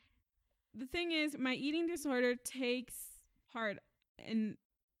because, the thing is, my eating disorder takes part and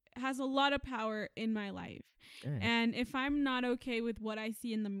has a lot of power in my life. And if I'm not okay with what I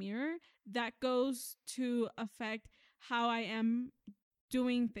see in the mirror, that goes to affect how I am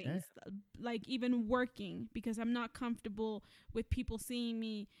doing things, like even working, because I'm not comfortable with people seeing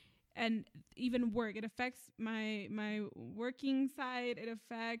me. And even work, it affects my working side. It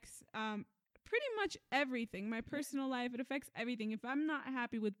affects pretty much everything. My personal life, it affects everything. If I'm not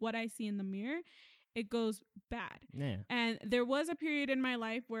happy with what I see in the mirror, it goes bad. And there was a period in my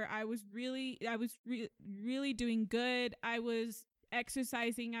life where I was really doing good. I was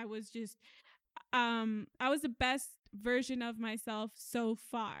exercising. I was just I was the best version of myself so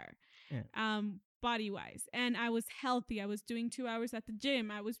far. Body wise, and I was healthy. I was doing 2 hours at the gym.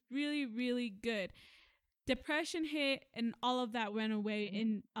 I was really, really good. Depression hit, and all of that went away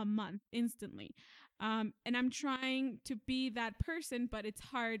in a month instantly. And I'm trying to be that person, but it's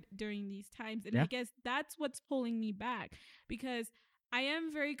hard during these times. And I guess that's what's pulling me back, because I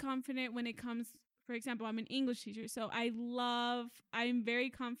am very confident when it comes, for example, I'm an English teacher, so I'm very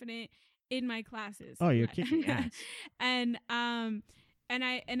confident in my classes. Oh, you're kicking ass. And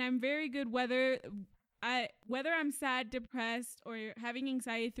I'm very good whether I'm sad, depressed, or having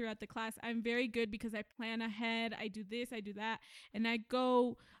anxiety throughout the class. I'm very good because I plan ahead. I do this, I do that, and I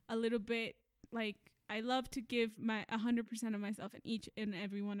go a little bit, like, I love to give my 100% of myself in each and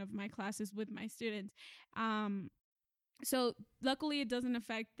every one of my classes with my students. So luckily it doesn't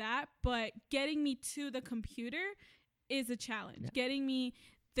affect that, but getting me to the computer is a challenge. Getting me,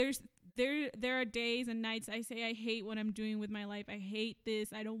 there's there are days and nights I say I hate what I'm doing with my life. I hate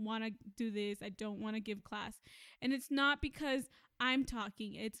this. I don't want to do this. I don't want to give class. And it's not because I'm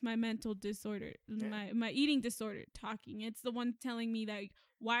talking. It's my mental disorder, my eating disorder talking. It's the one telling me that,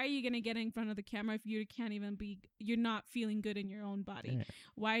 why are you going to get in front of the camera if you can't even you're not feeling good in your own body? Yeah.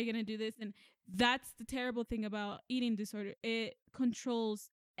 Why are you going to do this? And that's the terrible thing about eating disorder. It controls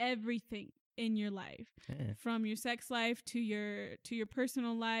everything in your life, from your sex life to your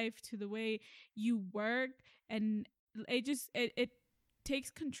personal life, to the way you work. And it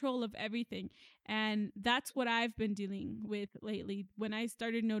takes control of everything. And that's what I've been dealing with lately. When I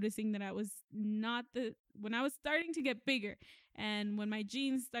started noticing that when I was starting to get bigger, and when my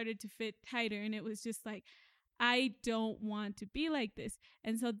jeans started to fit tighter, and it was just like, I don't want to be like this.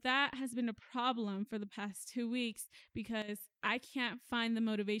 And so that has been a problem for the past 2 weeks, because I can't find the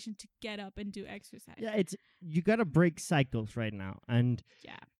motivation to get up and do exercise. Yeah, you gotta break cycles right now, and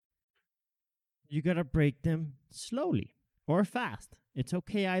you gotta break them slowly or fast. It's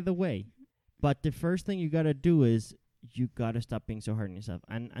okay either way. But the first thing you gotta do is you gotta stop being so hard on yourself.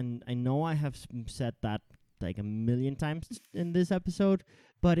 And I know I have said that like a million times in this episode,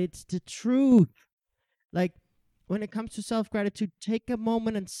 but it's the truth. Like, when it comes to self-gratitude, take a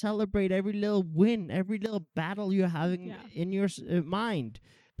moment and celebrate every little win, every little battle you're having in your mind.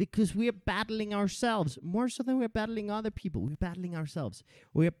 Because we're battling ourselves more so than we're battling other people. We're battling ourselves.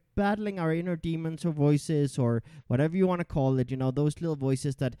 We're battling our inner demons or voices or whatever you want to call it. You know, those little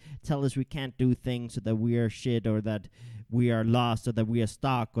voices that tell us we can't do things, or that we are shit, or that we are lost, or that we are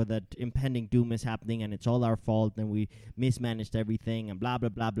stuck, or that impending doom is happening and it's all our fault and we mismanaged everything and blah, blah,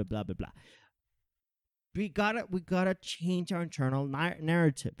 blah, blah, blah, blah, blah. We gotta change our internal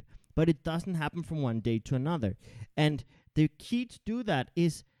narrative, but it doesn't happen from one day to another. And the key to do that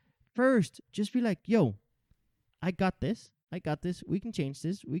is, first, just be like, yo, I got this. We can change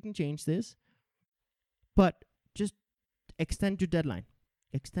this. But just extend your deadline.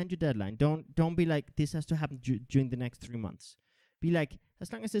 Don't be like, this has to happen during the next 3 months. Be like,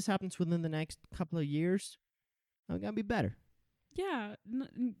 as long as this happens within the next couple of years, I'm gonna be better. Yeah,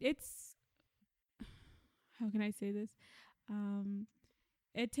 it's, how can I say this?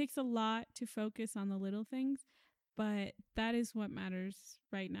 It takes a lot to focus on the little things, but that is what matters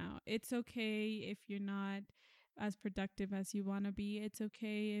right now. It's okay if you're not as productive as you want to be. It's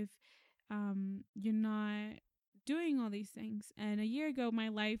okay if you're not doing all these things. And a year ago, my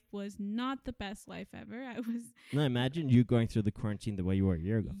life was not the best life ever. No, imagine you going through the quarantine the way you were a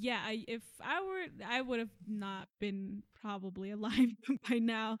year ago. Yeah, I would have not been probably alive by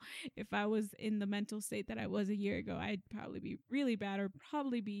now. If I was in the mental state that I was a year ago, I'd probably be really bad, or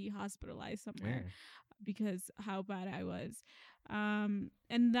probably be hospitalized somewhere because how bad I was.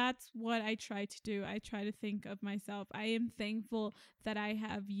 And that's what I try to do. I try to think of myself. I am thankful that I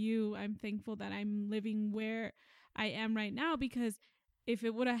have you. I'm thankful that I'm living where I am right now, because if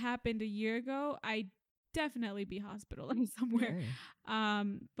it would have happened a year ago, I'd definitely be hospitalized somewhere.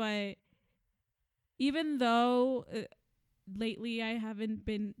 But even though lately I haven't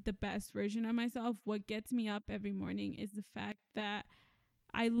been the best version of myself, what gets me up every morning is the fact that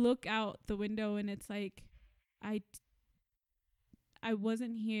I look out the window and it's like, I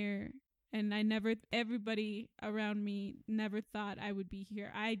wasn't here, and everybody around me never thought I would be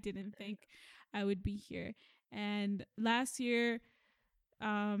here. I didn't think I would be here. And last year,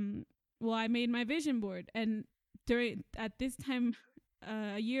 I made my vision board, and at this time,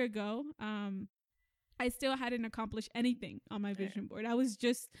 a year ago, I still hadn't accomplished anything on my vision board. I was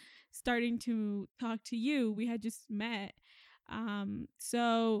just starting to talk to you. We had just met.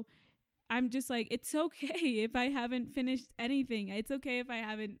 So I'm just like, it's okay if I haven't finished anything. It's okay if I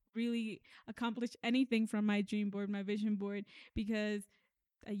haven't really accomplished anything from my dream board, my vision board, because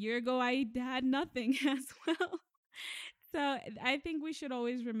a year ago I had nothing as well. So I think we should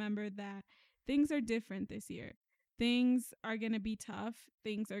always remember that things are different this year. Things are going to be tough.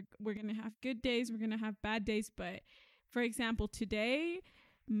 We're going to have good days. We're going to have bad days. But for example, today,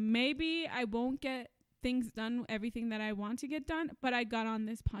 maybe I won't get things done, everything that I want to get done, but I got on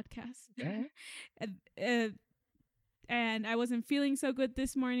this podcast. And I wasn't feeling so good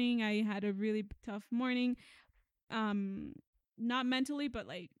this morning. I had a really tough morning. Not mentally, but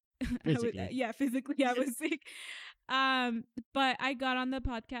like physically. Physically I was sick. But I got on the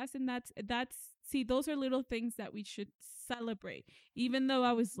podcast, and see, those are little things that we should celebrate. Even though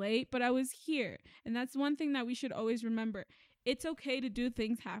I was late, but I was here. And that's one thing that we should always remember. It's okay to do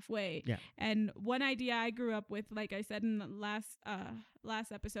things halfway. Yeah. And one idea I grew up with, like I said in the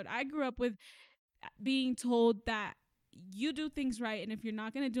last episode, I grew up with being told that you do things right, and if you're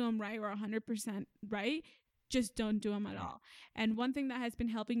not going to do them right or 100% right, just don't do them at all. And one thing that has been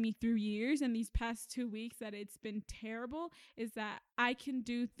helping me through years and these past 2 weeks that it's been terrible is that I can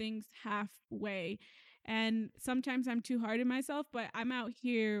do things halfway. And sometimes I'm too hard on myself, but I'm out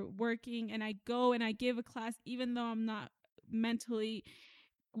here working and I go and I give a class even though I'm not mentally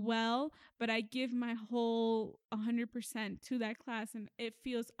well, but I give my whole 100% to that class, and it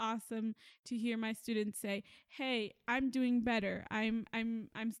feels awesome to hear my students say, "Hey, I'm doing better. I'm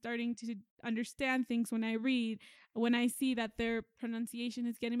starting to understand things when I read, when I see that their pronunciation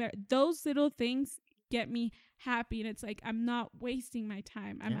is getting better." Those little things get me happy, and it's like I'm not wasting my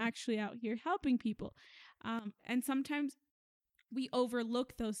time. I'm actually out here helping people. And sometimes we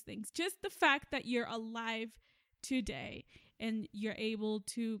overlook those things. Just the fact that you're alive today and you're able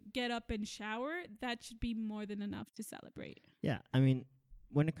to get up and shower, that should be more than enough to celebrate. Yeah, I mean,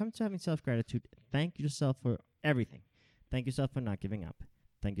 when it comes to having self-gratitude, thank yourself for everything. Thank yourself for not giving up.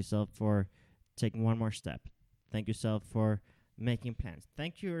 Thank yourself for taking one more step. Thank yourself for making plans.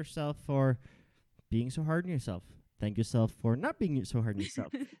 Thank yourself for being so hard on yourself. Thank yourself for not being so hard on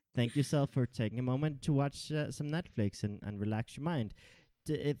yourself. Thank yourself for taking a moment to watch some Netflix and relax your mind.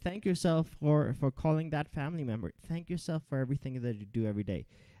 Thank yourself for calling that family member. Thank yourself for everything that you do every day.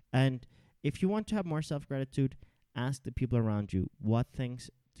 And if you want to have more self-gratitude, ask the people around you, what things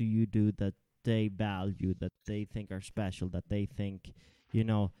do you do that they value, that they think are special, that they think,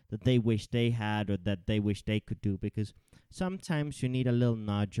 that they wish they had or that they wish they could do. Because sometimes you need a little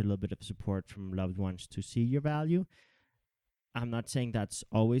nudge, a little bit of support from loved ones to see your value. I'm not saying that's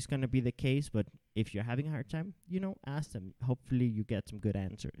always going to be the case, but if you're having a hard time, ask them. Hopefully you get some good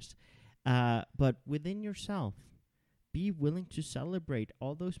answers. But within yourself, be willing to celebrate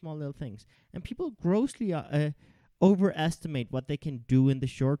all those small little things. And people grossly overestimate what they can do in the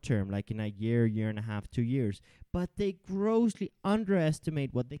short term, like in a year and a half, 2 years. But they grossly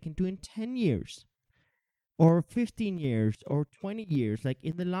underestimate what they can do in 10 years or 15 years or 20 years. Like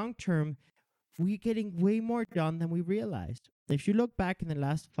in the long term, we're getting way more done than we realized. If you look back in the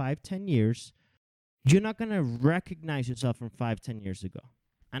last 5-10 years, you're not going to recognize yourself from 5-10 years ago.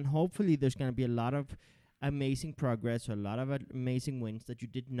 And hopefully there's going to be a lot of amazing progress or a lot of amazing wins that you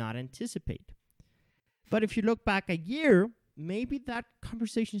did not anticipate. But if you look back a year, maybe that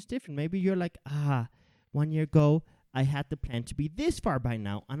conversation is different. Maybe you're like, 1 year ago, I had the plan to be this far by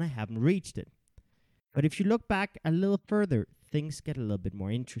now, and I haven't reached it. But if you look back a little further, things get a little bit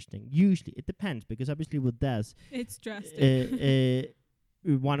more interesting. Usually, it depends, because obviously with Des, it's drastic.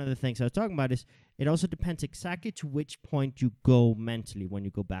 One of the things I was talking about is it also depends exactly to which point you go mentally when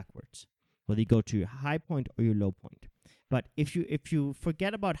you go backwards, whether you go to your high point or your low point. But if you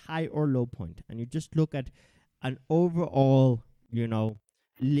forget about high or low point and you just look at an overall,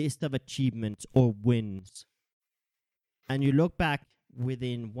 list of achievements or wins, and you look back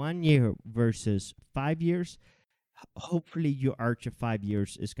within 1 year versus 5 years, hopefully your arch of 5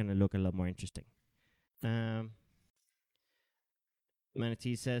 years is going to look a lot more interesting.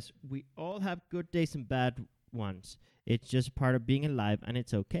 Manatee says, we all have good days and bad ones. It's just part of being alive, and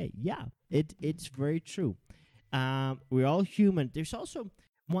it's okay. Yeah, it's very true. We're all human. There's also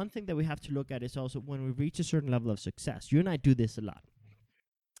one thing that we have to look at is also when we reach a certain level of success. You and I do this a lot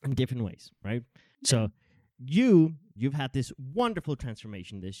in different ways, right? So you've had this wonderful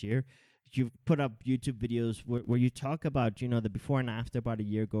transformation this year. You've put up YouTube videos where you talk about, the before and after about a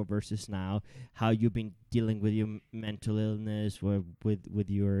year ago versus now, how you've been dealing with your mental illness, with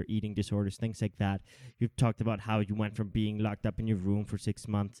your eating disorders, things like that. You've talked about how you went from being locked up in your room for 6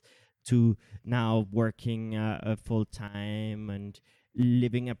 months to now working full time and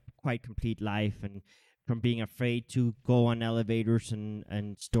living a quite complete life, and from being afraid to go on elevators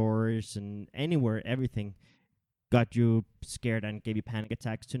and stores and anywhere, everything got you scared and gave you panic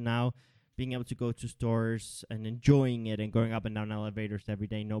attacks, to now being able to go to stores and enjoying it and going up and down elevators every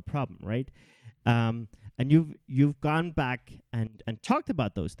day, no problem, right? And you've gone back and talked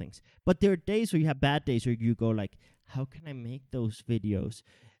about those things. But there are days where you have bad days where you go like, how can I make those videos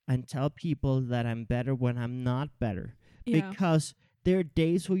and tell people that I'm better when I'm not better? Yeah. Because there are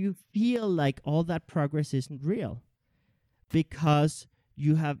days where you feel like all that progress isn't real because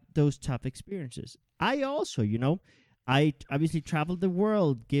you have those tough experiences. I also, I obviously traveled the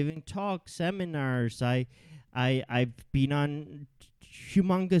world giving talks, seminars. I've been on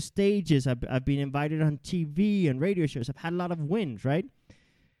humongous stages. I've been invited on TV and radio shows. I've had a lot of wins, right?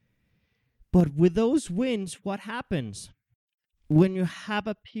 But with those wins, what happens? When you have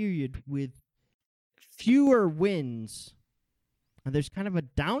a period with fewer wins, and there's kind of a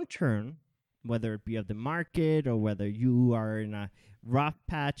downturn, whether it be of the market or whether you are in a rough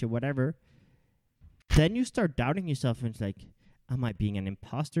patch or whatever, then you start doubting yourself, and it's like, Am I being an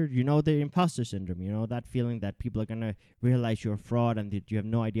imposter? You know, the imposter syndrome, you know, that feeling that people are going to realize you're a fraud and that you have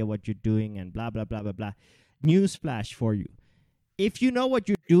no idea what you're doing and blah, blah, blah, blah, blah. Newsflash for you. If you know what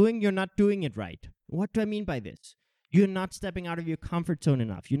you're doing, you're not doing it right. What do I mean by this? You're not stepping out of your comfort zone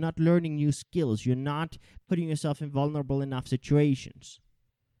enough. You're not learning new skills. You're not putting yourself in vulnerable enough situations.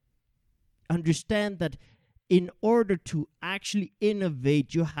 Understand that in order to actually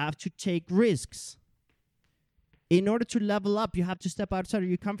innovate, you have to take risks. In order to level up, you have to step outside of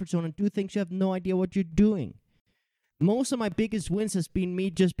your comfort zone and do things you have no idea what you're doing. Most of my biggest wins has been me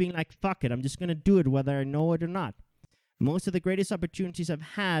just being like, fuck it, I'm just going to do it whether I know it or not. Most of the greatest opportunities I've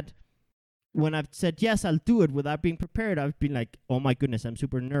had, when I've said, yes, I'll do it without being prepared, I've been like, oh my goodness, I'm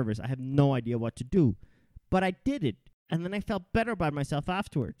super nervous. I have no idea what to do. But I did it. And then I felt better about myself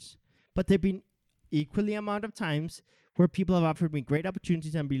afterwards. But there have been equally amount of times where people have offered me great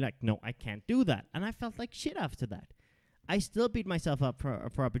opportunities and be like, no, I can't do that. And I felt like shit after that. I still beat myself up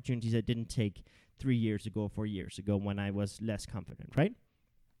for opportunities that didn't take 3 years ago, 4 years ago when I was less confident, right?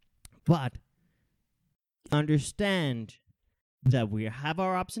 But understand that we have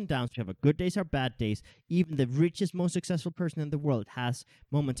our ups and downs. We have our good days, our bad days. Even the richest, most successful person in the world has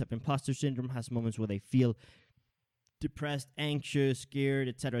moments of imposter syndrome, has moments where they feel depressed, anxious, scared,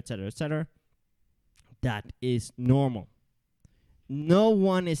 etc., etc., etc. That is normal. No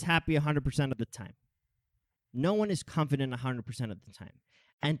one is happy 100% of the time. No one is confident 100% of the time.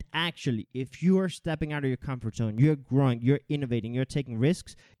 And actually, if you are stepping out of your comfort zone, you're growing, you're innovating, you're taking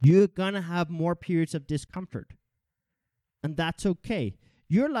risks, you're going to have more periods of discomfort. And that's okay.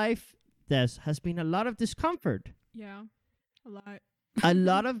 Your life, Des, has been a lot of discomfort. Yeah, a lot. A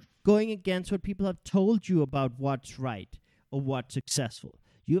lot of going against what people have told you about what's right or what's successful.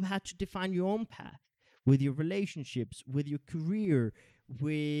 You've had to define your own path with your relationships, with your career,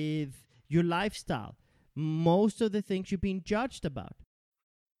 with your lifestyle. Most of the things you've been judged about.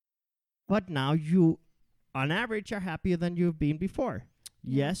 But now you, on average, are happier than you've been before.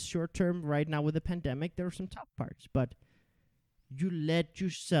 Yeah. Yes, short term, right now with the pandemic, there are some tough parts, but you let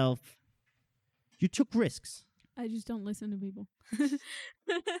yourself, you took risks. I just don't listen to people.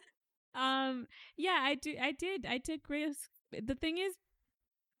 Yeah, I took risks. The thing is,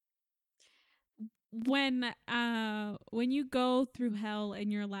 when you go through hell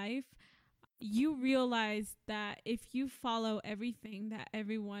in your life, you realize that if you follow everything that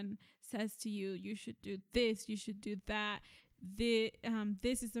everyone says to you, you should do this, you should do that,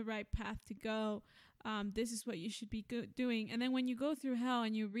 this is the right path to go, this is what you should be doing. And then when you go through hell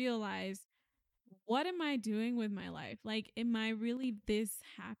and you realize, what am I doing with my life? Like, am I really this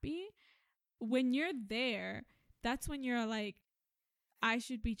happy? When you're there, that's when you're like, I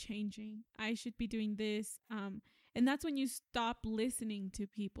should be changing. I should be doing this. And that's when you stop listening to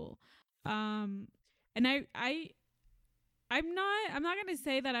people. And I'm not going to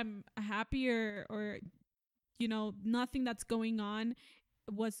say that I'm happy or, you know, nothing that's going on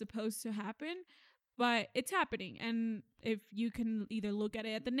was supposed to happen, but it's happening. And if you can either look at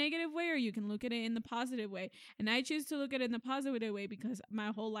it at the negative way or you can look at it in the positive way. And I choose to look at it in the positive way because my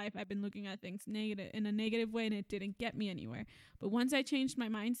whole life I've been looking at things in a negative way and it didn't get me anywhere. But once I changed my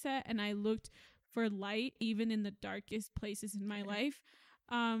mindset and I looked for light, even in the darkest places in my life,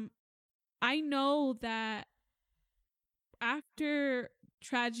 I know that after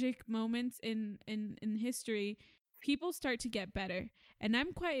tragic moments in history, people start to get better. And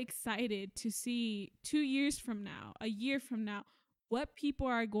I'm quite excited to see 2 years from now, a year from now, what people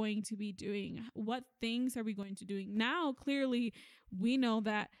are going to be doing. What things are we going to do? Now, clearly, we know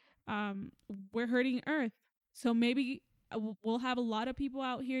that we're hurting Earth. So maybe we'll have a lot of people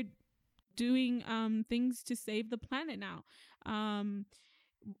out here doing things to save the planet now.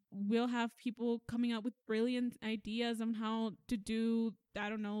 We'll have people coming up with brilliant ideas on how to do, I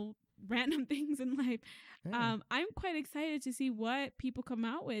don't know, random things in life. Yeah. I'm quite excited to see what people come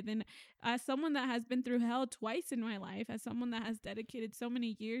out with. And as someone that has been through hell twice in my life, as someone that has dedicated so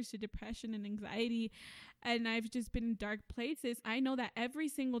many years to depression and anxiety, and I've just been in dark places, I know that every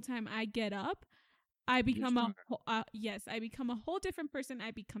single time I get up, I become I become a whole different person.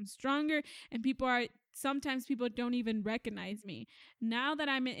 I become stronger, and sometimes people don't even recognize me. Now that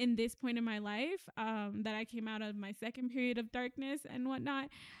I'm in this point in my life, that I came out of my second period of darkness and whatnot,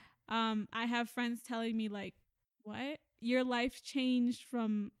 I have friends telling me like, what? Your life changed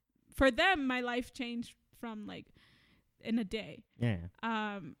for them, my life changed from like in a day.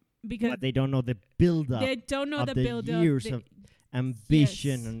 Yeah. Because But they don't know the build up. they don't know of the the build years up. of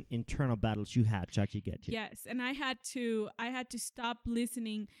ambition Yes. and internal battles you had to actually get here. Yes, and I had to stop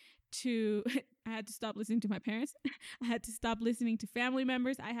listening to I had to stop listening to my parents. I had to stop listening to family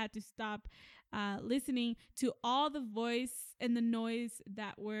members. I had to stop listening to all the voice and the noise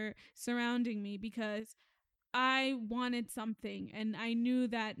that were surrounding me, because I wanted something and I knew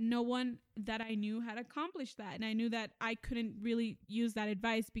that no one that I knew had accomplished that. And I knew that I couldn't really use that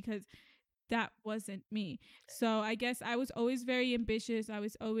advice because that wasn't me. So I guess I was always very ambitious. I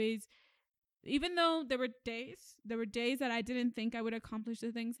was always, even though there were days that I didn't think I would accomplish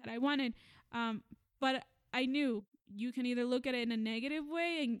the things that I wanted. But I knew you can either look at it in a negative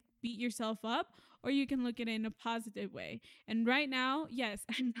way and beat yourself up, or you can look at it in a positive way. And right now, yes,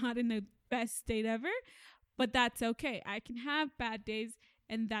 I'm not in the best state ever, but that's okay. I can have bad days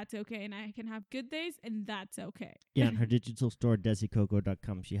and that's okay. And I can have good days and that's okay. Yeah, in her digital store,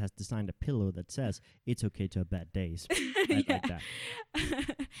 desicoco.com, she has designed a pillow that says, "It's okay to have bad days." I like that.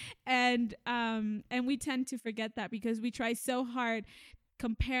 And we tend to forget that because we try so hard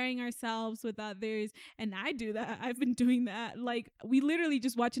comparing ourselves with others. And I do that. I've been doing that. Like, we literally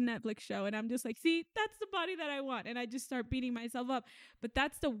just watch a Netflix show and I'm just like, see, that's the body that I want. And I just start beating myself up. But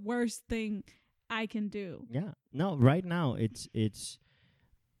that's the worst thing I can do. Yeah. No, right now it's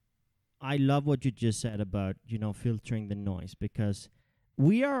I love what you just said about, filtering the noise, because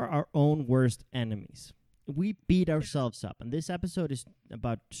we are our own worst enemies. We beat ourselves up. And this episode is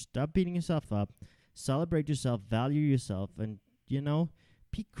about stop beating yourself up, celebrate yourself, value yourself, and,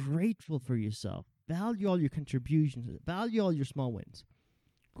 be grateful for yourself. Value all your contributions, value all your small wins.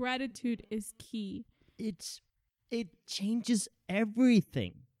 Gratitude is key. It changes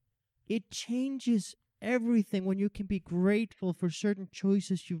everything. It changes everything when you can be grateful for certain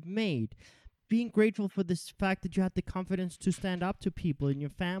choices you've made. Being grateful for this fact that you had the confidence to stand up to people in your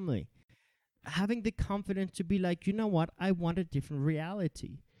family. Having the confidence to be like, you know what, I want a different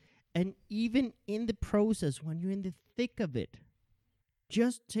reality. And even in the process, when you're in the thick of it,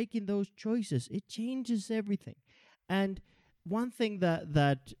 just taking those choices, it changes everything. And one thing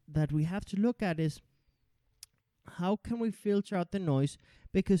that we have to look at is, how can we filter out the noise?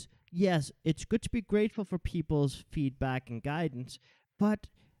 Because yes, it's good to be grateful for people's feedback and guidance, but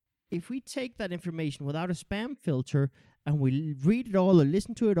if we take that information without a spam filter and we read it all or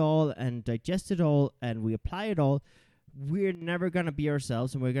listen to it all and digest it all and we apply it all, we're never going to be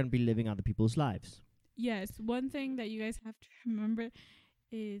ourselves and we're going to be living other people's lives. Yes, one thing that you guys have to remember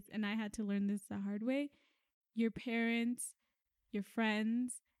is, and I had to learn this the hard way, your parents, your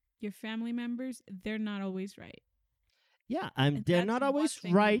friends, your family members, they're not always right. Yeah, and they're not always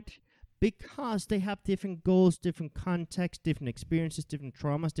right because they have different goals, different contexts, different experiences, different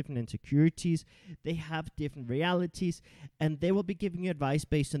traumas, different insecurities. They have different realities, and they will be giving you advice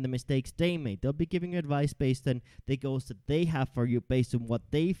based on the mistakes they made. They'll be giving you advice based on the goals that they have for you, based on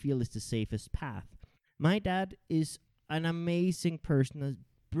what they feel is the safest path. My dad is an amazing person, a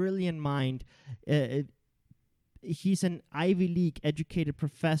brilliant mind. He's an Ivy League educated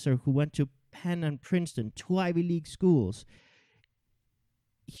professor who went to Penn and Princeton, 2 Ivy League schools.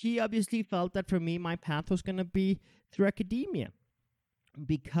 He obviously felt that for me, my path was going to be through academia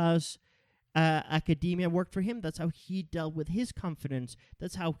because academia worked for him. That's how he dealt with his confidence.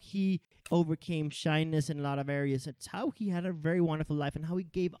 That's how he overcame shyness in a lot of areas. It's how he had a very wonderful life and how he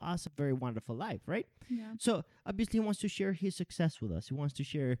gave us a very wonderful life, right? Yeah. So obviously he wants to share his success with us. He wants to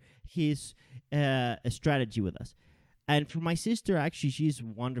share his strategy with us. And for my sister, actually, she's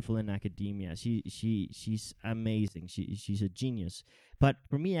wonderful in academia. She's amazing. She's a genius. But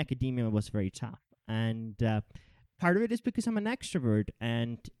for me, academia was very tough. And part of it is because I'm an extrovert,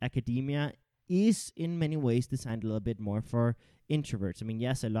 and academia is in many ways designed a little bit more for introverts. I mean,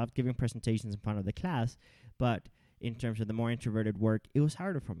 yes, I loved giving presentations in front of the class, but in terms of the more introverted work, it was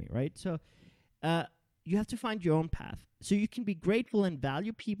harder for me, right? So you have to find your own path. So you can be grateful and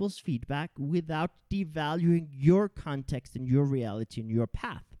value people's feedback without devaluing your context and your reality and your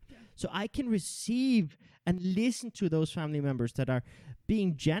path. Yeah. So I can receive and listen to those family members that are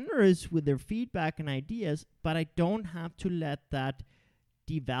being generous with their feedback and ideas, but I don't have to let that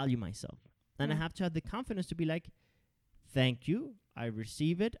devalue myself. And I have to have the confidence to be like, thank you, I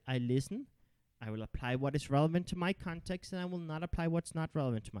receive it, I listen, I will apply what is relevant to my context, and I will not apply what's not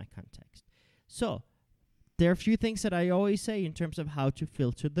relevant to my context. So there are a few things that I always say in terms of how to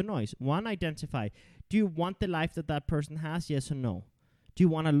filter the noise. One, identify. Do you want the life that that person has? Yes or no? Do you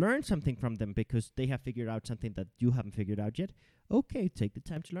want to learn something from them because they have figured out something that you haven't figured out yet? Okay, take the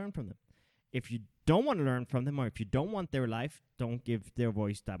time to learn from them. If you don't want to learn from them, or if you don't want their life, don't give their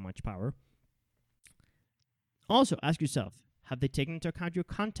voice that much power. Also, ask yourself, have they taken into account your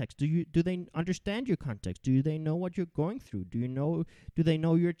context? Do they understand your context? Do they know what you're going through? Do they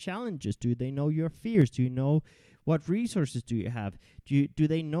know your challenges? Do they know your fears? Do you know what resources do you have? Do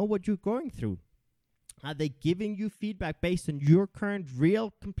they know what you're going through? Are they giving you feedback based on your current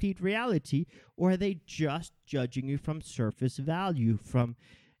real, complete reality, or are they just judging you from surface value, from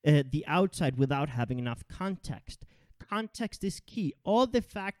the outside without having enough context? Context is key. All the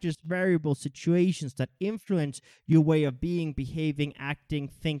factors, variables, situations that influence your way of being, behaving, acting,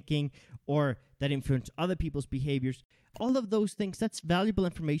 thinking, or that influence other people's behaviors, all of those things, that's valuable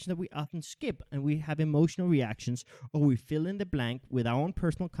information that we often skip, and we have emotional reactions, or we fill in the blank with our own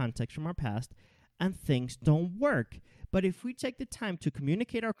personal context from our past, and things don't work. But if we take the time to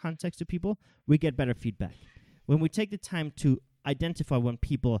communicate our context to people, we get better feedback. When we take the time to identify when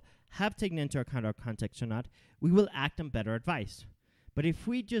people have taken into account our context or not, we will act on better advice. But if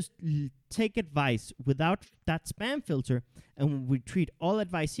we just take advice without that spam filter and we treat all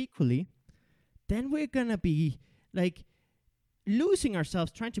advice equally, then we're going to be like losing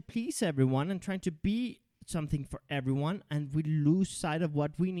ourselves trying to please everyone and trying to be something for everyone, and we lose sight of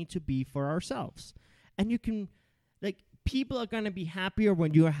what we need to be for ourselves. And you can, like, people are going to be happier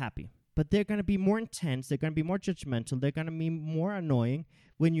when you're happy, but they're going to be more intense, they're going to be more judgmental, they're going to be more annoying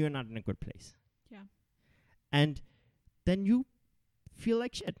when you're not in a good place. Yeah. And then you feel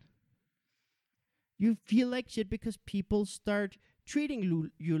like shit. You feel like shit because people start treating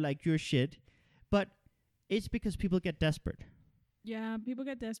you like you're shit, but it's because people get desperate. Yeah, people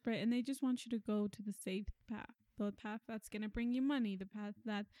get desperate and they just want you to go to the safe path, the path that's going to bring you money, the path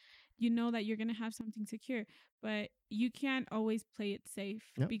that you know that you're going to have something secure. But you can't always play it safe,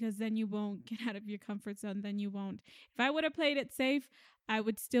 because then you won't get out of your comfort zone. Then you won't. If I would have played it safe, I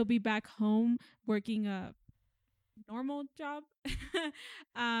would still be back home working a normal job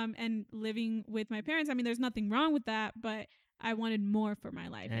and living with my parents. I mean, there's nothing wrong with that, but I wanted more for my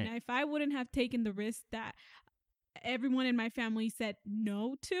life. And if I wouldn't have taken the risk that everyone in my family said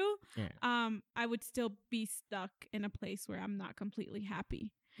no to, I would still be stuck in a place where I'm not completely happy.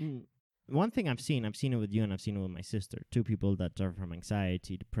 One thing I've seen it with you and I've seen it with my sister, two people that suffer from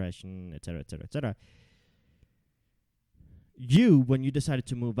anxiety, depression, etc., etc., etc. You, when you decided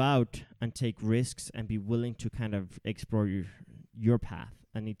to move out and take risks and be willing to kind of explore your path,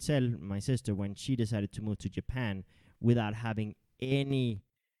 and Itzel, my sister, when she decided to move to Japan without having any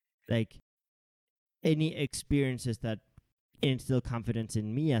experiences that instill confidence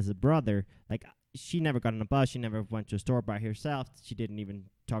in me as a brother, like, she never got on a bus, she never went to a store by herself, she didn't even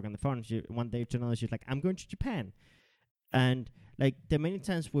talk on the phone. One day to another, she's like, I'm going to Japan. And like, there are many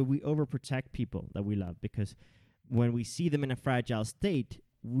times where we overprotect people that we love, because when we see them in a fragile state,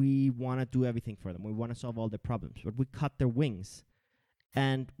 we want to do everything for them. We want to solve all their problems, but we cut their wings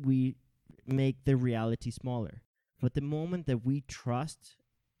and we make their reality smaller. But the moment that we trust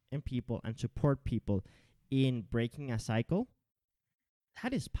in people and support people in breaking a cycle,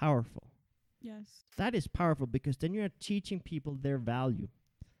 that is powerful. Yes. That is powerful, because then you're teaching people their value.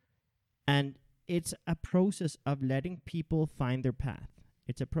 And it's a process of letting people find their path.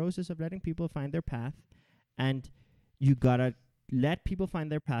 It's a process of letting people find their path. And you got to let people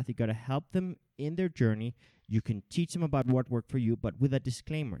find their path. You got to help them in their journey. You can teach them about what worked for you, but with a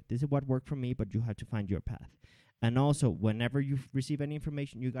disclaimer. This is what worked for me, but you have to find your path. And also, whenever you receive any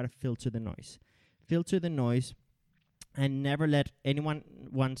information, you got to filter the noise. Filter the noise and never let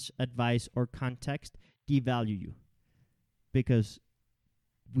anyone's advice or context devalue you. Because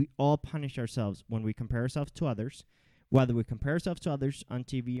we all punish ourselves when we compare ourselves to others, whether we compare ourselves to others on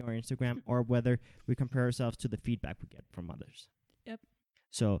TV or Instagram, or whether we compare ourselves to the feedback we get from others. Yep.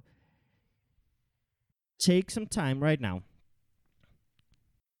 So take some time right now.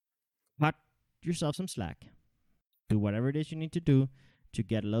 Cut yourself some slack. Do whatever it is you need to do to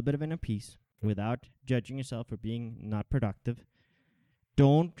get a little bit of inner peace without judging yourself for being not productive.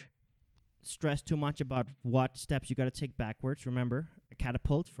 Don't stress too much about what steps you got to take backwards. Remember, a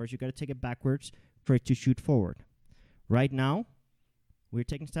catapult, first you got to take it backwards for it to shoot forward. Right now, we're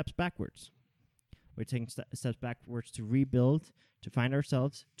taking steps backwards. We're taking steps backwards to rebuild, to find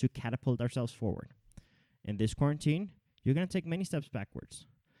ourselves, to catapult ourselves forward. In this quarantine, you're going to take many steps backwards.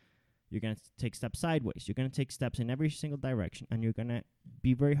 You're going to take steps sideways. You're going to take steps in every single direction, and you're going to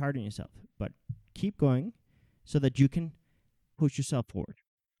be very hard on yourself. But keep going so that you can push yourself forward.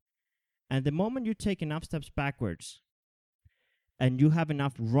 And the moment you take enough steps backwards and you have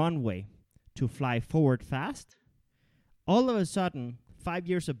enough runway to fly forward fast, all of a sudden, 5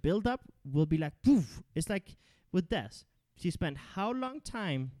 years of build-up will be like, poof. It's like with Des. She spent how long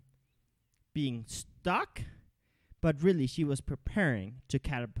time being stuck? But really, she was preparing to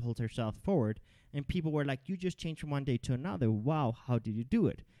catapult herself forward. And people were like, you just changed from one day to another. Wow, how did you do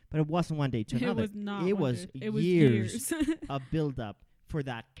it? But it wasn't one day to another. It was not. It was years of build-up for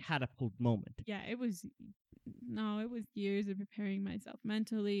that catapult moment. Yeah, it was no, it was years of preparing myself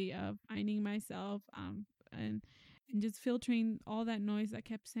mentally, of finding myself, and just filtering all that noise that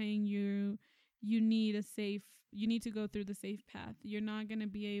kept saying you need a safe, you need to go through the safe path. You're not gonna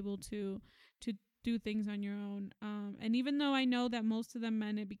be able to do things on your own. And even though I know that most of them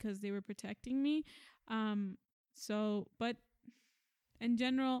meant it because they were protecting me, but in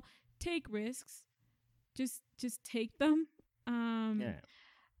general, take risks. Just take them. Um,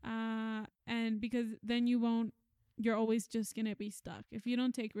 Yeah. and because then you're always just gonna be stuck. If you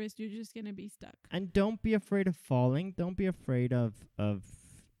don't take risks, you're just gonna be stuck. And don't be afraid of falling. Don't be afraid of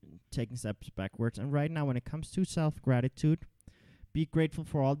taking steps backwards. And right now, when it comes to self-gratitude, be grateful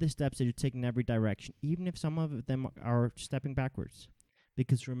for all the steps that you take in every direction, even if some of them are stepping backwards.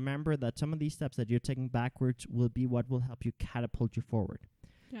 Because remember that some of these steps that you're taking backwards will be what will help you catapult you forward.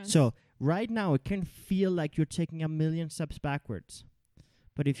 Yes. So right now, it can feel like you're taking a million steps backwards.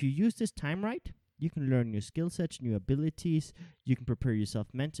 But if you use this time right, you can learn new skill sets, new abilities. You can prepare yourself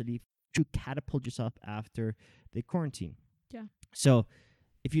mentally to catapult yourself after the quarantine. Yeah. So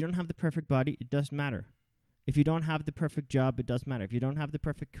if you don't have the perfect body, it doesn't matter. If you don't have the perfect job, it doesn't matter. If you don't have the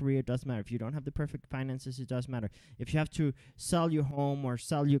perfect career, it doesn't matter. If you don't have the perfect finances, it doesn't matter. If you have to sell your home or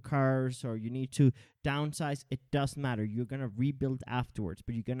sell your cars or you need to downsize, it doesn't matter. You're going to rebuild afterwards,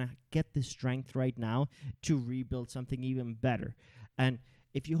 but you're going to get the strength right now to rebuild something even better. And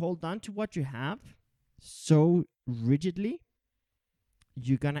if you hold on to what you have so rigidly,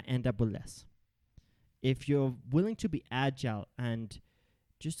 you're going to end up with less. If you're willing to be agile and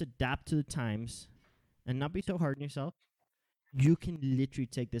just adapt to the times and not be so hard on yourself, you can literally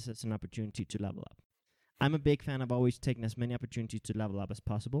take this as an opportunity to level up. I'm a big fan of always taking as many opportunities to level up as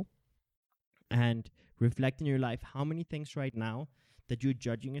possible and reflect in your life how many things right now that you're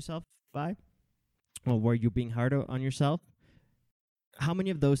judging yourself by or where you're being harder on yourself, how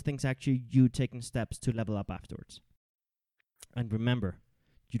many of those things actually you taking steps to level up afterwards. And remember,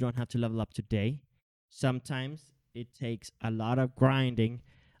 you don't have to level up today. Sometimes it takes a lot of grinding,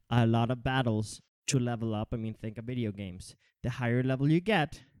 a lot of battles to level up. I mean, think of video games. The higher level you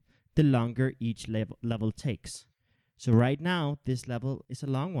get, the longer each level takes. So right now, this level is a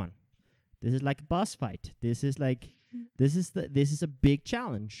long one. This is like a boss fight. This is a big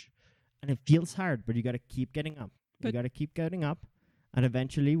challenge, and it feels hard. But you got to keep getting up. You got to keep getting up, and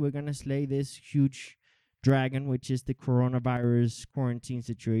eventually we're gonna slay this huge dragon, which is the coronavirus quarantine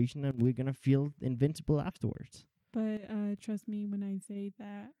situation, and we're gonna feel invincible afterwards. But trust me when I say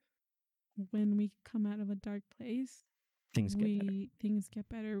that when we come out of a dark place, Things get better. Things get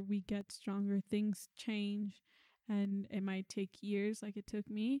better. We get stronger. Things change, and it might take years, like it took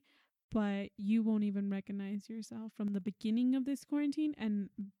me, but you won't even recognize yourself from the beginning of this quarantine, and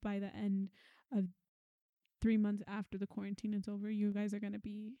by the end of 3 months after the quarantine is over, you guys are going to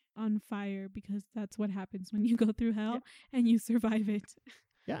be on fire, because that's what happens when you go through hell and you survive it.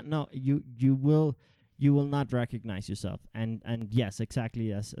 Yeah, no, you will not recognize yourself. And yes,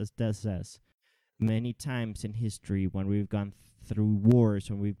 exactly as Des says, many times in history when we've gone through wars,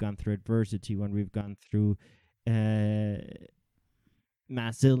 when we've gone through adversity, when we've gone through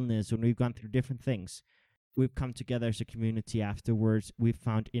mass illness, when we've gone through different things, we've come together as a community afterwards. We've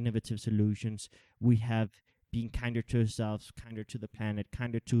found innovative solutions. We have been kinder to ourselves, kinder to the planet,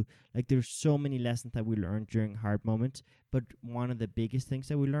 kinder to, like, there's so many lessons that we learned during hard moments. But one of the biggest things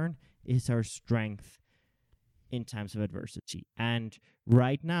that we learn is our strength in times of adversity. And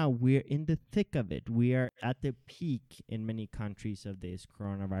right now, we're in the thick of it. We are at the peak in many countries of this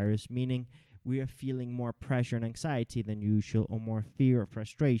coronavirus, meaning we are feeling more pressure and anxiety than usual, or more fear or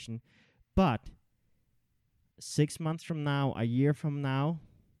frustration. But 6 months from now, a year from now,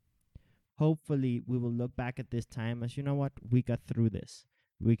 hopefully we will look back at this time as, you know what, we got through this.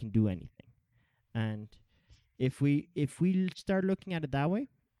 We can do anything. And if we start looking at it that way,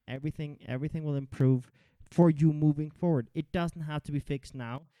 everything will improve for you moving forward. It doesn't have to be fixed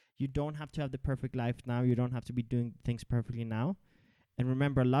now. You don't have to have the perfect life now. You don't have to be doing things perfectly now. And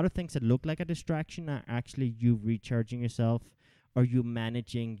remember, a lot of things that look like a distraction are actually you recharging yourself, or you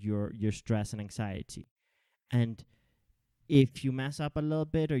managing your stress and anxiety. And if you mess up a little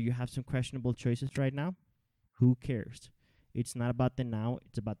bit or you have some questionable choices right now, who cares? It's not about the now,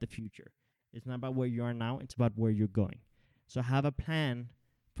 it's about the future. It's not about where you are now, it's about where you're going. So have a plan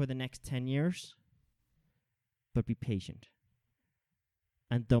for the next 10 years, but be patient.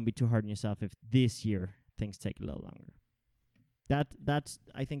 And don't be too hard on yourself if this year things take a little longer.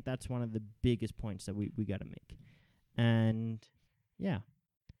 I think that's one of the biggest points that we got to make. And yeah,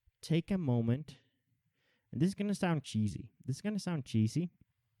 take a moment. And this is going to sound cheesy.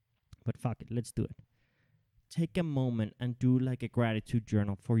 But fuck it, let's do it. take a moment and do like a gratitude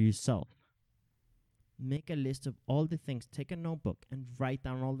journal for yourself. Make a list of all the things. Take a notebook and write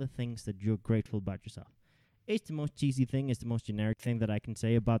down all the things that you're grateful about yourself. It's the most cheesy thing, it's the most generic thing that I can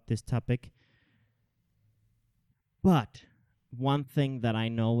say about this topic. But one thing that I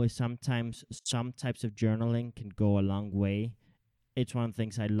know is sometimes some types of journaling can go a long way. It's one of the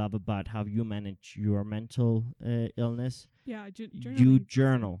things I love about how you manage your mental illness. Yeah, You journaling.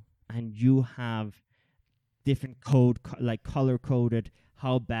 journal and you have different like color coded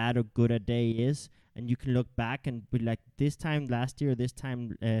how bad or good a day is, and you can look back and be like, this time last year, this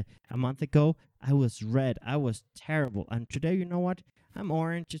time a month ago, I was red, I was terrible, and today, you know what, I'm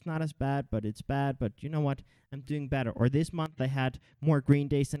orange. It's not as bad, but it's bad, but you know what, I'm doing better. Or this month I had more green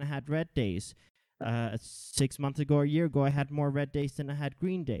days than I had red days. 6 months ago or a year ago, I had more red days than I had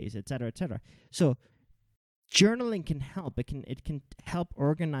green days, etc., etc. So journaling can help. It can help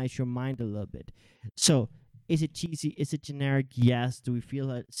organize your mind a little bit. So is it cheesy? Is it generic? Yes. Do we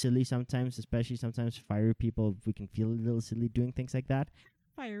feel silly sometimes, especially sometimes fiery people? We can feel a little silly doing things like that.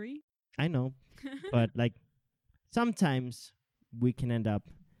 Fiery. I know, but like sometimes we can end up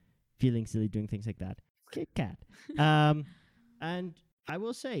feeling silly doing things like that. Kit Kat. And I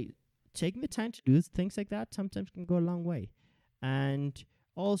will say, taking the time to do things like that sometimes can go a long way. And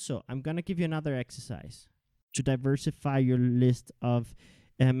also, I'm going to give you another exercise to diversify your list of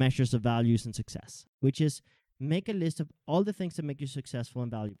measures of values and success, which is make a list of all the things that make you successful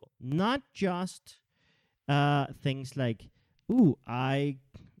and valuable. Not just things like, ooh, I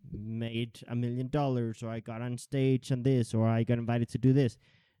made $1 million, or I got on stage on this, or I got invited to do this.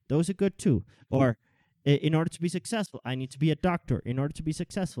 Those are good too. Or in order to be successful, I need to be a doctor. In order to be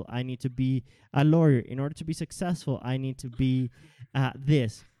successful, I need to be a lawyer. In order to be successful, I need to be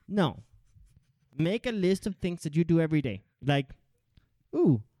this. No. Make a list of things that you do every day. Like,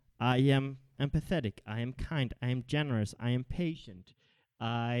 ooh, I am empathetic. I am kind. I am generous. I am patient.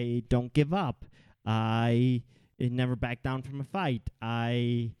 I don't give up. I never back down from a fight.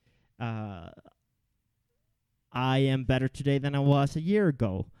 I am better today than I was a year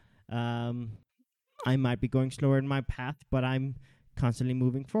ago. I might be going slower in my path, but I'm constantly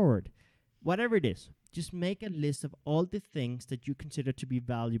moving forward. Whatever it is, just make a list of all the things that you consider to be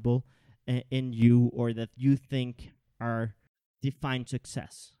valuable in you, or that you think are define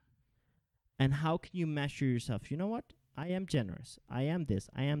success. And how can you measure yourself? You know what? I am generous. I am this.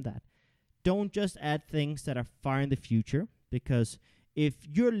 I am that. Don't just add things that are far in the future, because if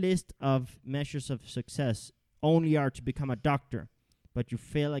your list of measures of success only are to become a doctor, but you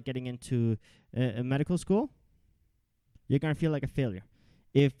fail at getting into a medical school, you're going to feel like a failure.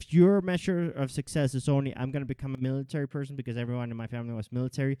 If your measure of success is only, I'm going to become a military person because everyone in my family was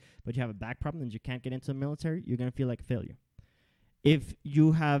military, but you have a back problem and you can't get into the military, you're going to feel like a failure. If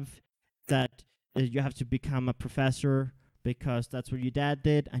you have that, you have to become a professor because that's what your dad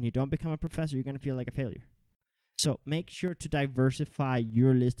did, and you don't become a professor, you're going to feel like a failure. So make sure to diversify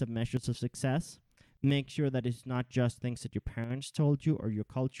your list of measures of success. Make sure that it's not just things that your parents told you or your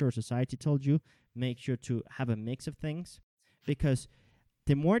culture or society told you. Make sure to have a mix of things, because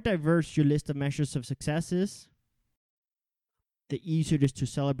the more diverse your list of measures of success is, the easier it is to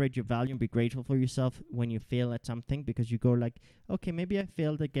celebrate your value and be grateful for yourself when you fail at something, because you go like, okay, maybe I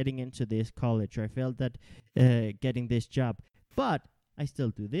failed at getting into this college, or I failed at getting this job, but I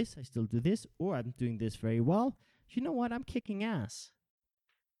still do this, or I'm doing this very well. You know what? I'm kicking ass.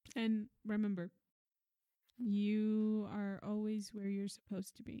 And remember, you are always where you're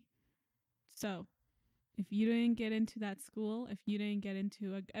supposed to be. So if you didn't get into that school, if you didn't get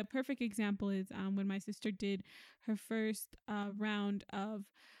into a perfect example is when my sister did her first round of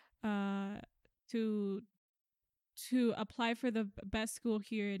to apply for the best school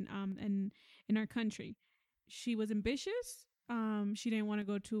here in our country. She was ambitious. She didn't want to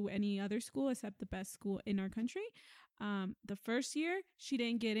go to any other school except the best school in our country. The first year she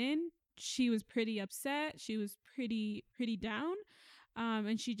didn't get in. She was pretty upset. She was pretty down,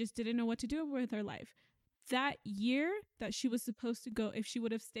 and she just didn't know what to do with her life. That year that she was supposed to go, if she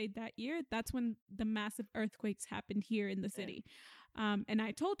would have stayed that year, that's when the massive earthquakes happened here in the city. And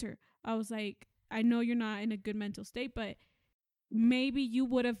I told her, I was like, I know you're not in a good mental state, but maybe you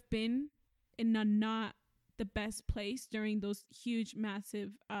would have been in a not the best place during those huge,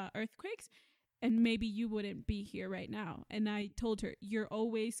 massive earthquakes, and maybe you wouldn't be here right now. And I told her, you're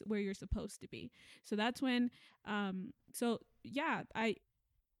always where you're supposed to be. So that's when, so yeah,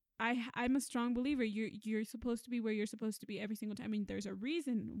 I'm a strong believer. You're supposed to be where you're supposed to be every single time. I mean, there's a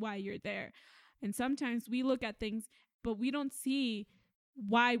reason why you're there. And sometimes we look at things, but we don't see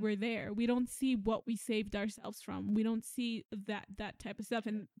why we're there. We don't see what we saved ourselves from. We don't see that type of stuff.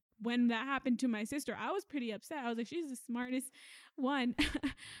 And when that happened to my sister, I was pretty upset. I was like, she's the smartest one.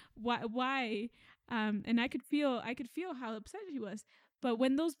 Why? And I could feel how upset she was. But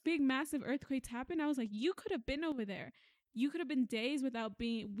when those big massive earthquakes happened, I was like, you could have been over there. You could have been days without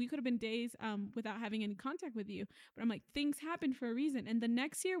being, we could have been days without having any contact with you. But I'm like, things happen for a reason. And the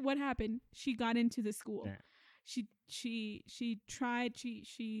next year, what happened? She got into the school. Yeah. She tried,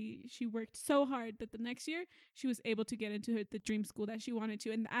 she worked so hard that the next year she was able to get into the dream school that she wanted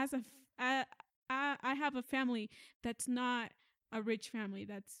to. And as I have a family that's not a rich family,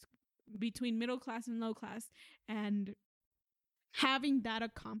 that's between middle class and low class, and having that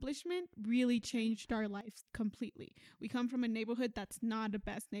accomplishment really changed our lives completely. We come from a neighborhood that's not the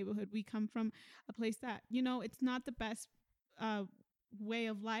best neighborhood. We come from a place that, you know, it's not the best way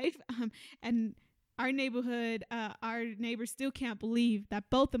of life. And our neighborhood, our neighbors still can't believe that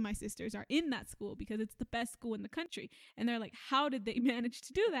both of my sisters are in that school because it's the best school in the country. And they're like, how did they manage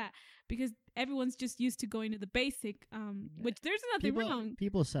to do that? Because everyone's just used to going to the basic, which there's nothing wrong.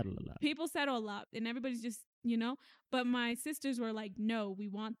 People settle a lot. People settle a lot, and everybody's just, you know. But my sisters were like, no, we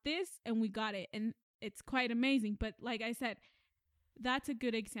want this, and we got it. And it's quite amazing. But like I said, that's a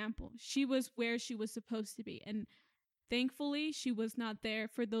good example. She was where she was supposed to be. And thankfully, she was not there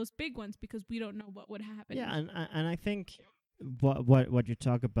for those big ones because we don't know what would happen. Yeah, and I think what you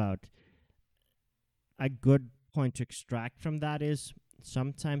talk about, a good point to extract from that is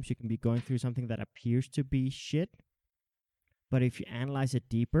sometimes you can be going through something that appears to be shit, but if you analyze it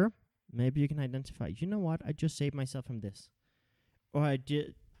deeper, maybe you can identify, you know what, I just saved myself from this. Or I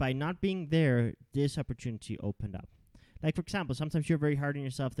did, by not being there, this opportunity opened up. Like, for example, sometimes you're very hard on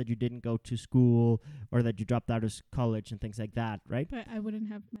yourself that you didn't go to school or that you dropped out of college and things like that, right? But I wouldn't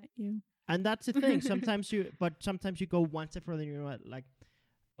have met you. And that's the thing. Sometimes you go one step further and you're like,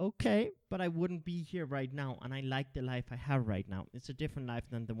 okay, but I wouldn't be here right now. And I like the life I have right now. It's a different life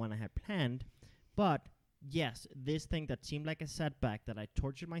than the one I had planned. But yes, this thing that seemed like a setback that I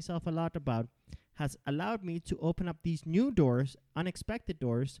tortured myself a lot about has allowed me to open up these new doors, unexpected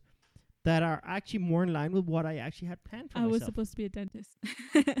doors, that are actually more in line with what I actually had planned for myself. I was supposed to be a dentist.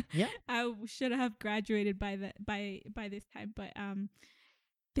 Yeah. I should have graduated by this time, but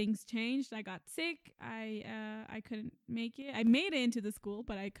things changed. I got sick. I couldn't make it. I made it into the school,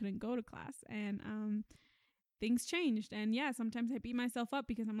 but I couldn't go to class, and things changed. And yeah, sometimes I beat myself up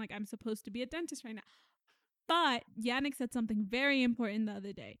because I'm like, I'm supposed to be a dentist right now. But Yannick said something very important the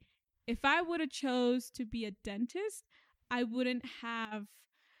other day. If I would have chose to be a dentist, I wouldn't have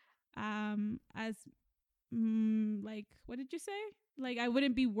like, what did you say? Like, I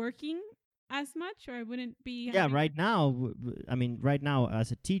wouldn't be working as much, or I wouldn't be. Yeah, right now, right now,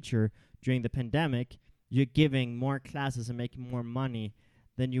 as a teacher during the pandemic, you're giving more classes and making more money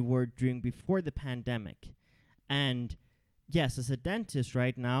than you were during before the pandemic. And yes, as a dentist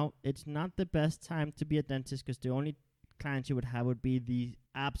right now, it's not the best time to be a dentist because the only clients you would have would be the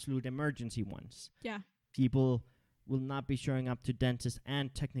absolute emergency ones. Yeah. People will not be showing up to dentists,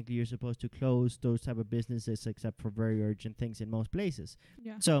 and technically you're supposed to close those type of businesses except for very urgent things in most places.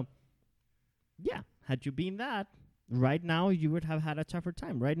 Yeah. So, yeah, had you been that, right now you would have had a tougher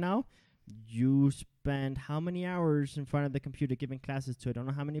time. Right now, you spend how many hours in front of the computer giving classes to I don't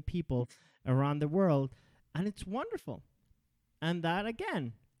know how many people around the world, and it's wonderful. And that,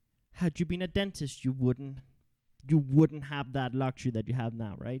 again, had you been a dentist, you wouldn't have that luxury that you have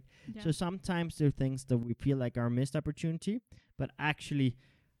now, right? Yeah. So sometimes there are things that we feel like are a missed opportunity, but actually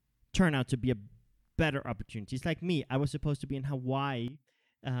turn out to be a better opportunity. It's like me. I was supposed to be in Hawaii.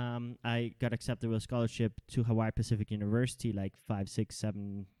 I got accepted with a scholarship to Hawaii Pacific University like 5, 6,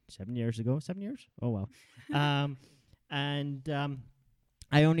 7 years ago. 7 years? Oh, well. I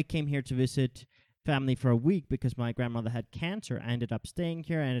only came here to visit family for a week because my grandmother had cancer. I ended up staying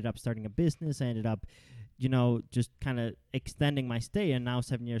here. I ended up starting a business. I ended up just kind of extending my stay. And now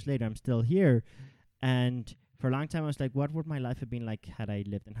 7 years later, I'm still here. And for a long time, I was like, what would my life have been like had I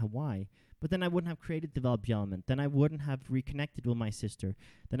lived in Hawaii? But then I wouldn't have created Develop Element. Then I wouldn't have reconnected with my sister.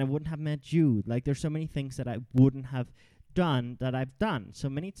 Then I wouldn't have met you. Like, there's so many things that I wouldn't have done that I've done. So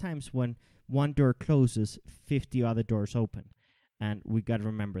many times when one door closes, 50 other doors open. And we got to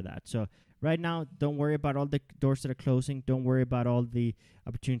remember that. So right now, don't worry about all the doors that are closing. Don't worry about all the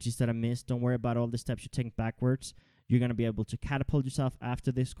opportunities that I missed. Don't worry about all the steps you're taking backwards. You're going to be able to catapult yourself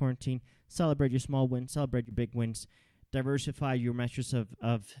after this quarantine. Celebrate your small wins. Celebrate your big wins. Diversify your measures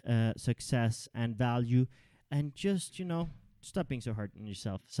of success and value. And just, stop being so hard on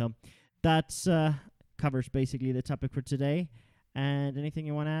yourself. So that's covers basically the topic for today. And anything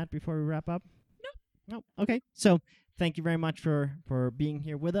you want to add before we wrap up? No. Okay. So thank you very much for being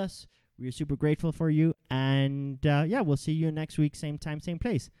here with us. We're super grateful for you. And we'll see you next week, same time, same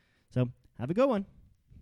place. So have a good one.